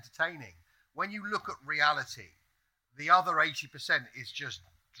stuff that's entertaining. When you look at reality, the other 80% is just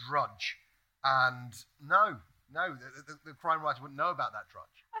drudge. And no, the crime writer wouldn't know about that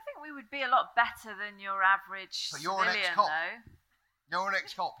drudge. I think we would be a lot better than your average But you're an civilian, ex-cop. though. You're an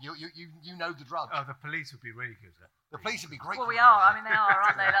ex-cop. You know the drudge. Oh, the police would be really good at that. The police would be great. Well, we criminals. are. I mean, they are,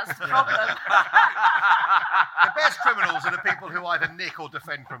 aren't they? That's the problem. The best criminals are the people who either nick or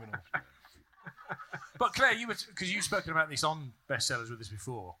defend criminals. But Claire, because you've spoken about this on Bestsellers with us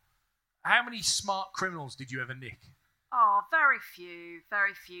before, how many smart criminals did you ever nick? Oh, very few,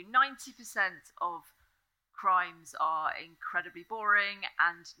 very few. 90% of crimes are incredibly boring,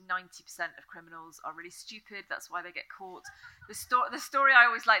 and 90% of criminals are really stupid. That's why they get caught. The story I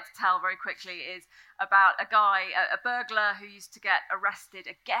always like to tell very quickly is about a guy, a burglar, who used to get arrested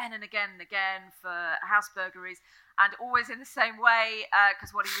again and again and again for house burglaries, and always in the same way,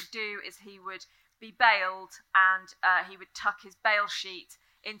 because what he would do is he would be bailed, and he would tuck his bail sheet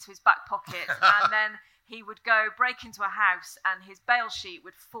into his back pocket, and then he would go break into a house, and his bail sheet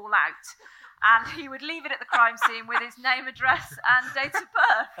would fall out, and he would leave it at the crime scene with his name, address, and date of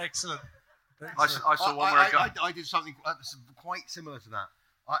birth. Excellent. I saw one where a guy. I did something quite similar to that.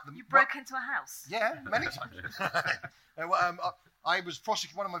 You broke into a house. Yeah, many times. I was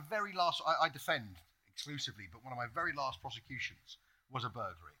prosecuting one of my very last. I defend exclusively, but one of my very last prosecutions was a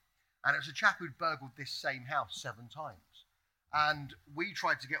burglary, and it was a chap who'd burgled this same house 7 times, and we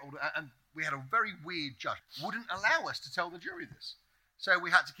tried to get all. And we had a very weird judge wouldn't allow us to tell the jury this, so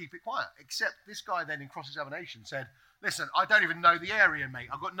we had to keep it quiet. Except this guy then in cross-examination said, "Listen, I don't even know the area, mate.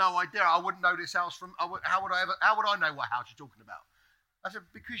 I've got no idea. I wouldn't know this house from. How would I know what house you're talking about?" I said,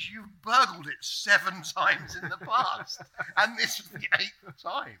 "Because you've burgled it 7 times in the past, and this is the 8th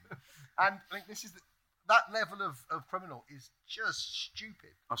time." And I think this is that level of criminal is just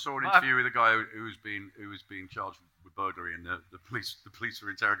stupid. I saw an interview with a guy who was being charged with burglary, and the police were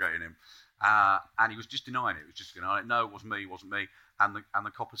interrogating him, and he was just denying it. He was just denying it. No, it wasn't me. And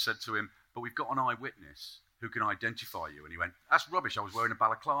the copper said to him, "But we've got an eyewitness who can identify you. And he went, that's rubbish, I was wearing a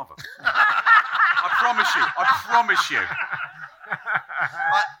balaclava. I promise you.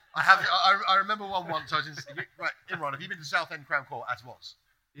 I remember one once. I was in Imran. Have you been to Southend Crown Court as was?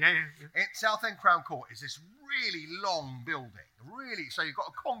 Yeah. In Southend Crown Court is this really long building. Really, so you've got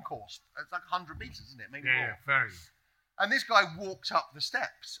a concourse. It's like 100 metres, isn't it? Maybe more. Yeah, very. And this guy walked up the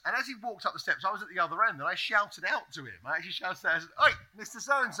steps. And as he walked up the steps, I was at the other end, and I shouted out to him. I actually shouted out, I said, "Oi, Mr.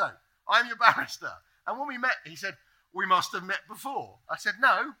 So-and-so, I'm your barrister." And when we met, he said, "We must have met before." I said,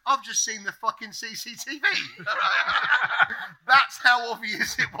 "No, I've just seen the fucking CCTV." That's how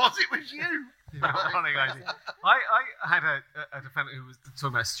obvious it was you. I had a defendant who was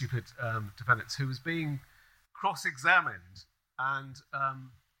talking about stupid defendants who was being cross-examined, and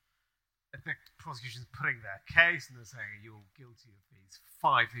the prosecution's putting their case, and they're saying, "You're guilty of these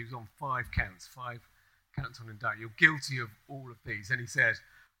 5." He was on 5 counts on indictment. "You're guilty of all of these," and he said,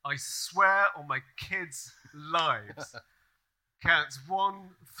 "I swear on my kids' lives, counts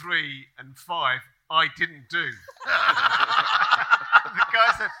 1, 3, and 5, I didn't do." The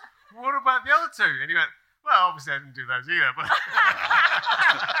guy said, "What about the other 2?" And he went, "Well, obviously I didn't do those either." But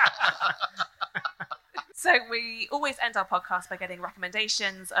So we always end our podcast by getting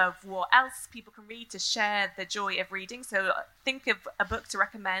recommendations of what else people can read to share the joy of reading. So think of a book to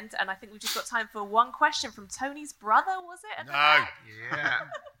recommend, and I think we've just got time for one question from Tony's brother, was it? at the back? yeah.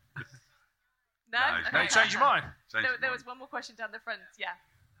 No? No, Okay. Change your mind. There was one more question down the front, yeah.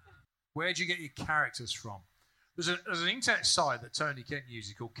 Where do you get your characters from? There's an internet site that Tony Kent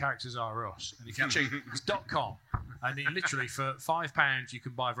uses called Characters Are Us, and if you check, it's .com, and it literally for £5 you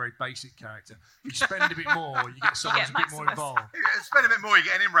can buy a very basic character. If you spend a bit more, you get someone who's a bit more involved. Spend a bit more, you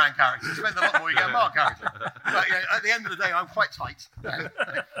get an Imran character. Spend a lot more, you get a Mark character. But at the end of the day, I'm quite tight.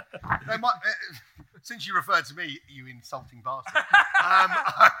 Since you referred to me, you insulting bastard.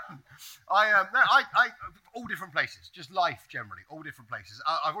 All different places, just life generally, all different places.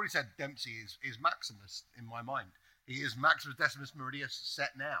 I've already said Dempsey is Maximus in my mind. He is Maximus Decimus Meridius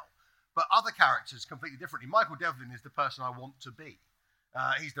set now. But other characters completely differently. Michael Devlin is the person I want to be.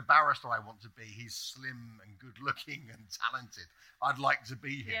 He's the barrister I want to be. He's slim and good looking and talented. I'd like to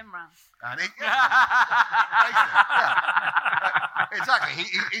be him. Imran. And exactly.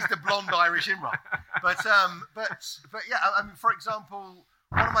 He's the blonde Irish Imran. But yeah, I mean, for example,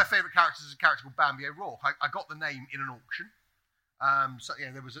 one of my favourite characters is a character called Bambi O'Rourke. I got the name in an auction. So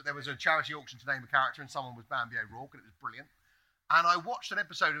yeah, there was a charity auction to name a character, and someone was Bambi O'Rourke, and it was brilliant. And I watched an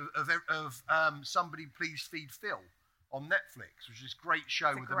episode of Somebody Please Feed Phil on Netflix, which is this great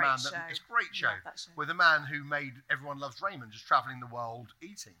show with a man it's a great show with a man who made Everyone Loves Raymond, just travelling the world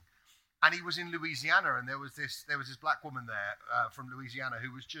eating. And he was in Louisiana, and there was this black woman there from Louisiana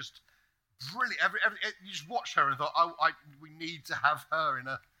who was just brilliant. You just watched her and thought, we need to have her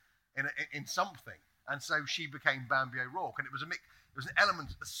in something. And so she became Bambi O'Rourke, and it was an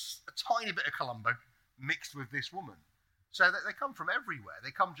element, a tiny bit of Columbo mixed with this woman. So they come from everywhere.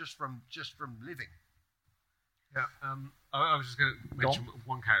 They come just from living. Yeah, I was just going to mention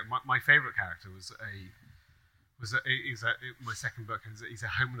one character. My favourite character was my second book, and he's a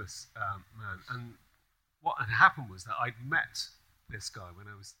homeless man. And what had happened was that I'd met this guy when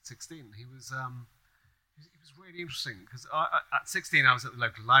I was 16. He was really interesting because at 16 I was at the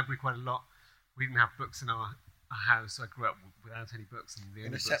local library quite a lot. We didn't have books in our house. I grew up without any books. And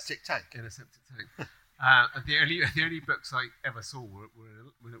in a septic tank. The only books I ever saw were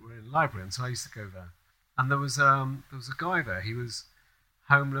in the library, and so I used to go there. And there was a guy there. He was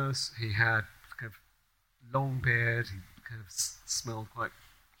homeless. He had kind of long beard. He kind of smelled quite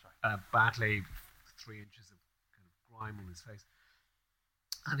badly, 3 inches of kind of grime on his face.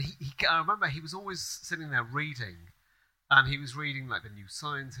 And I remember he was always sitting there reading, and he was reading like the New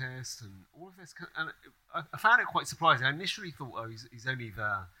Scientist and all of this. And I found it quite surprising. I initially thought, he's only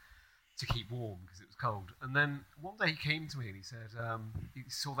there to keep warm because it was cold. And then one day he came to me and he said, he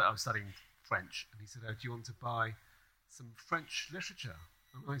saw that I was studying French, and he said, "Oh, do you want to buy some French literature?"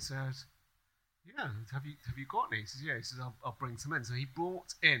 And I said, "Yeah, have you got any?" He says, "Yeah." He says, I'll bring some in. So he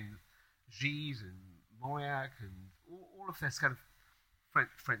brought in Gide and Mauriac and all of this kind of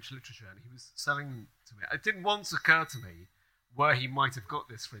French literature, and he was selling them to me. It didn't once occur to me where he might have got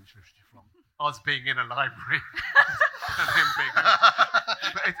this French literature from, us being in a library and him being.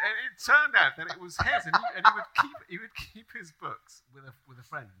 But it turned out that it was his, and he would keep his books with a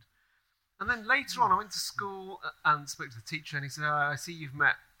friend. And then later on, I went to school and spoke to the teacher, and he said, "I see you've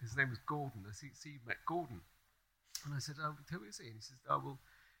met." His name was Gordon. "I see you've met Gordon." And I said, "Oh, who is he?" And he says, "Oh, well,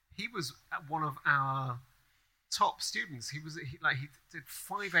 he was one of our top students. He did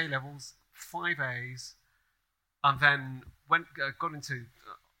 5 A levels, 5 A's, and then got into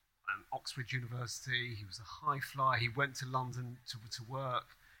Oxford University. He was a high flyer. He went to London to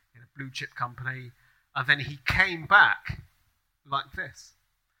work in a blue chip company. And then he came back like this.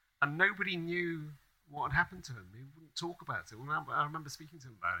 And nobody knew what had happened to him. He wouldn't talk about it. I remember speaking to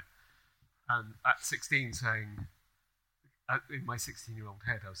him about it. And at 16 saying, in my 16-year-old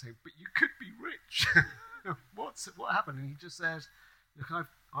head, I was saying, but you could be rich. What happened? And he just said, look,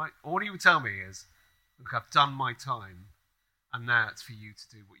 all he would tell me is, look, I've done my time, and now it's for you to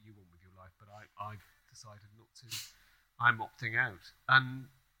do what you want with your life, but I've decided not to. I'm opting out. And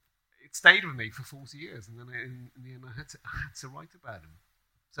it stayed with me for 40 years, and then in the end I had to write about him.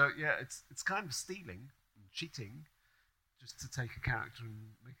 So, yeah, it's kind of stealing and cheating just to take a character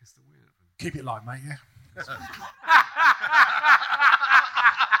and make a story out of him. Keep it light, mate, yeah?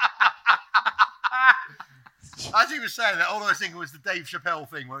 As he was saying that, all I was thinking was the Dave Chappelle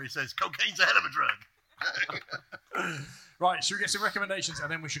thing where he says, cocaine's a hell of a drug. Right, should we get some recommendations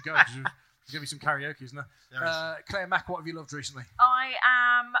and then we should go? Because there's going to be some karaoke, isn't there? Claire Mack, what have you loved recently? I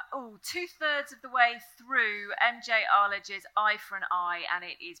am 2/3 of the way through MJ Arledge's Eye for an Eye, and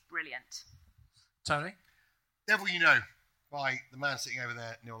it is brilliant. Tony? Devil You Know by the man sitting over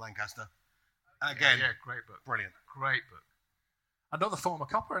there, Neil Lancaster. Again, yeah, great book. Brilliant. Great book. Another former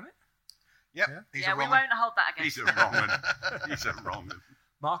copper, isn't it? Yep. Yeah, we won't hold that against He's a wrong one. He's a wrong one.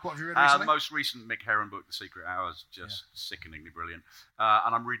 Mark, what have you read recently? The most recent Mick Herron book, The Secret Hours, just sickeningly brilliant.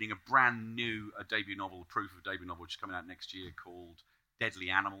 And I'm reading a brand new debut novel, a proof of a debut novel, which is coming out next year, called Deadly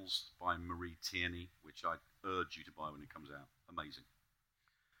Animals by Marie Tierney, which I urge you to buy when it comes out. Amazing.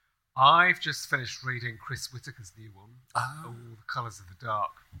 I've just finished reading Chris Whitaker's new one, All the Colours of the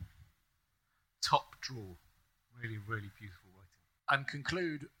Dark. Top drawer. Really, really beautiful writing. And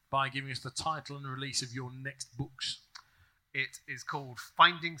conclude by giving us the title and release of your next books. It is called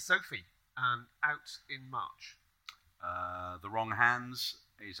Finding Sophie and out in March. The Wrong Hands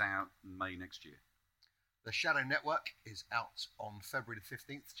is out in May next year. The Shadow Network is out on February the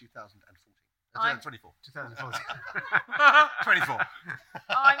 15th, 2014. 24. 2014. 24.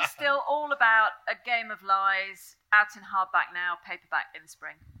 I'm still all about A Game of Lies, out in hardback now, paperback in the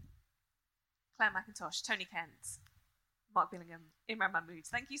spring. Claire McIntosh, Tony Kent, Mark Billingham, Imran Mahmood.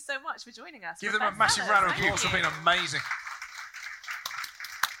 Thank you so much for joining us. Give them a massive round of applause for being amazing.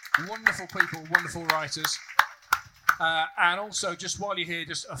 Wonderful people, wonderful writers. And also, just while you're here,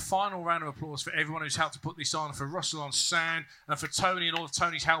 just a final round of applause for everyone who's helped to put this on, for Russell on sound, and for Tony and all of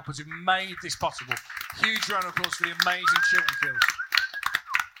Tony's helpers who've made this possible. Huge round of applause for the amazing Chiltern Kills.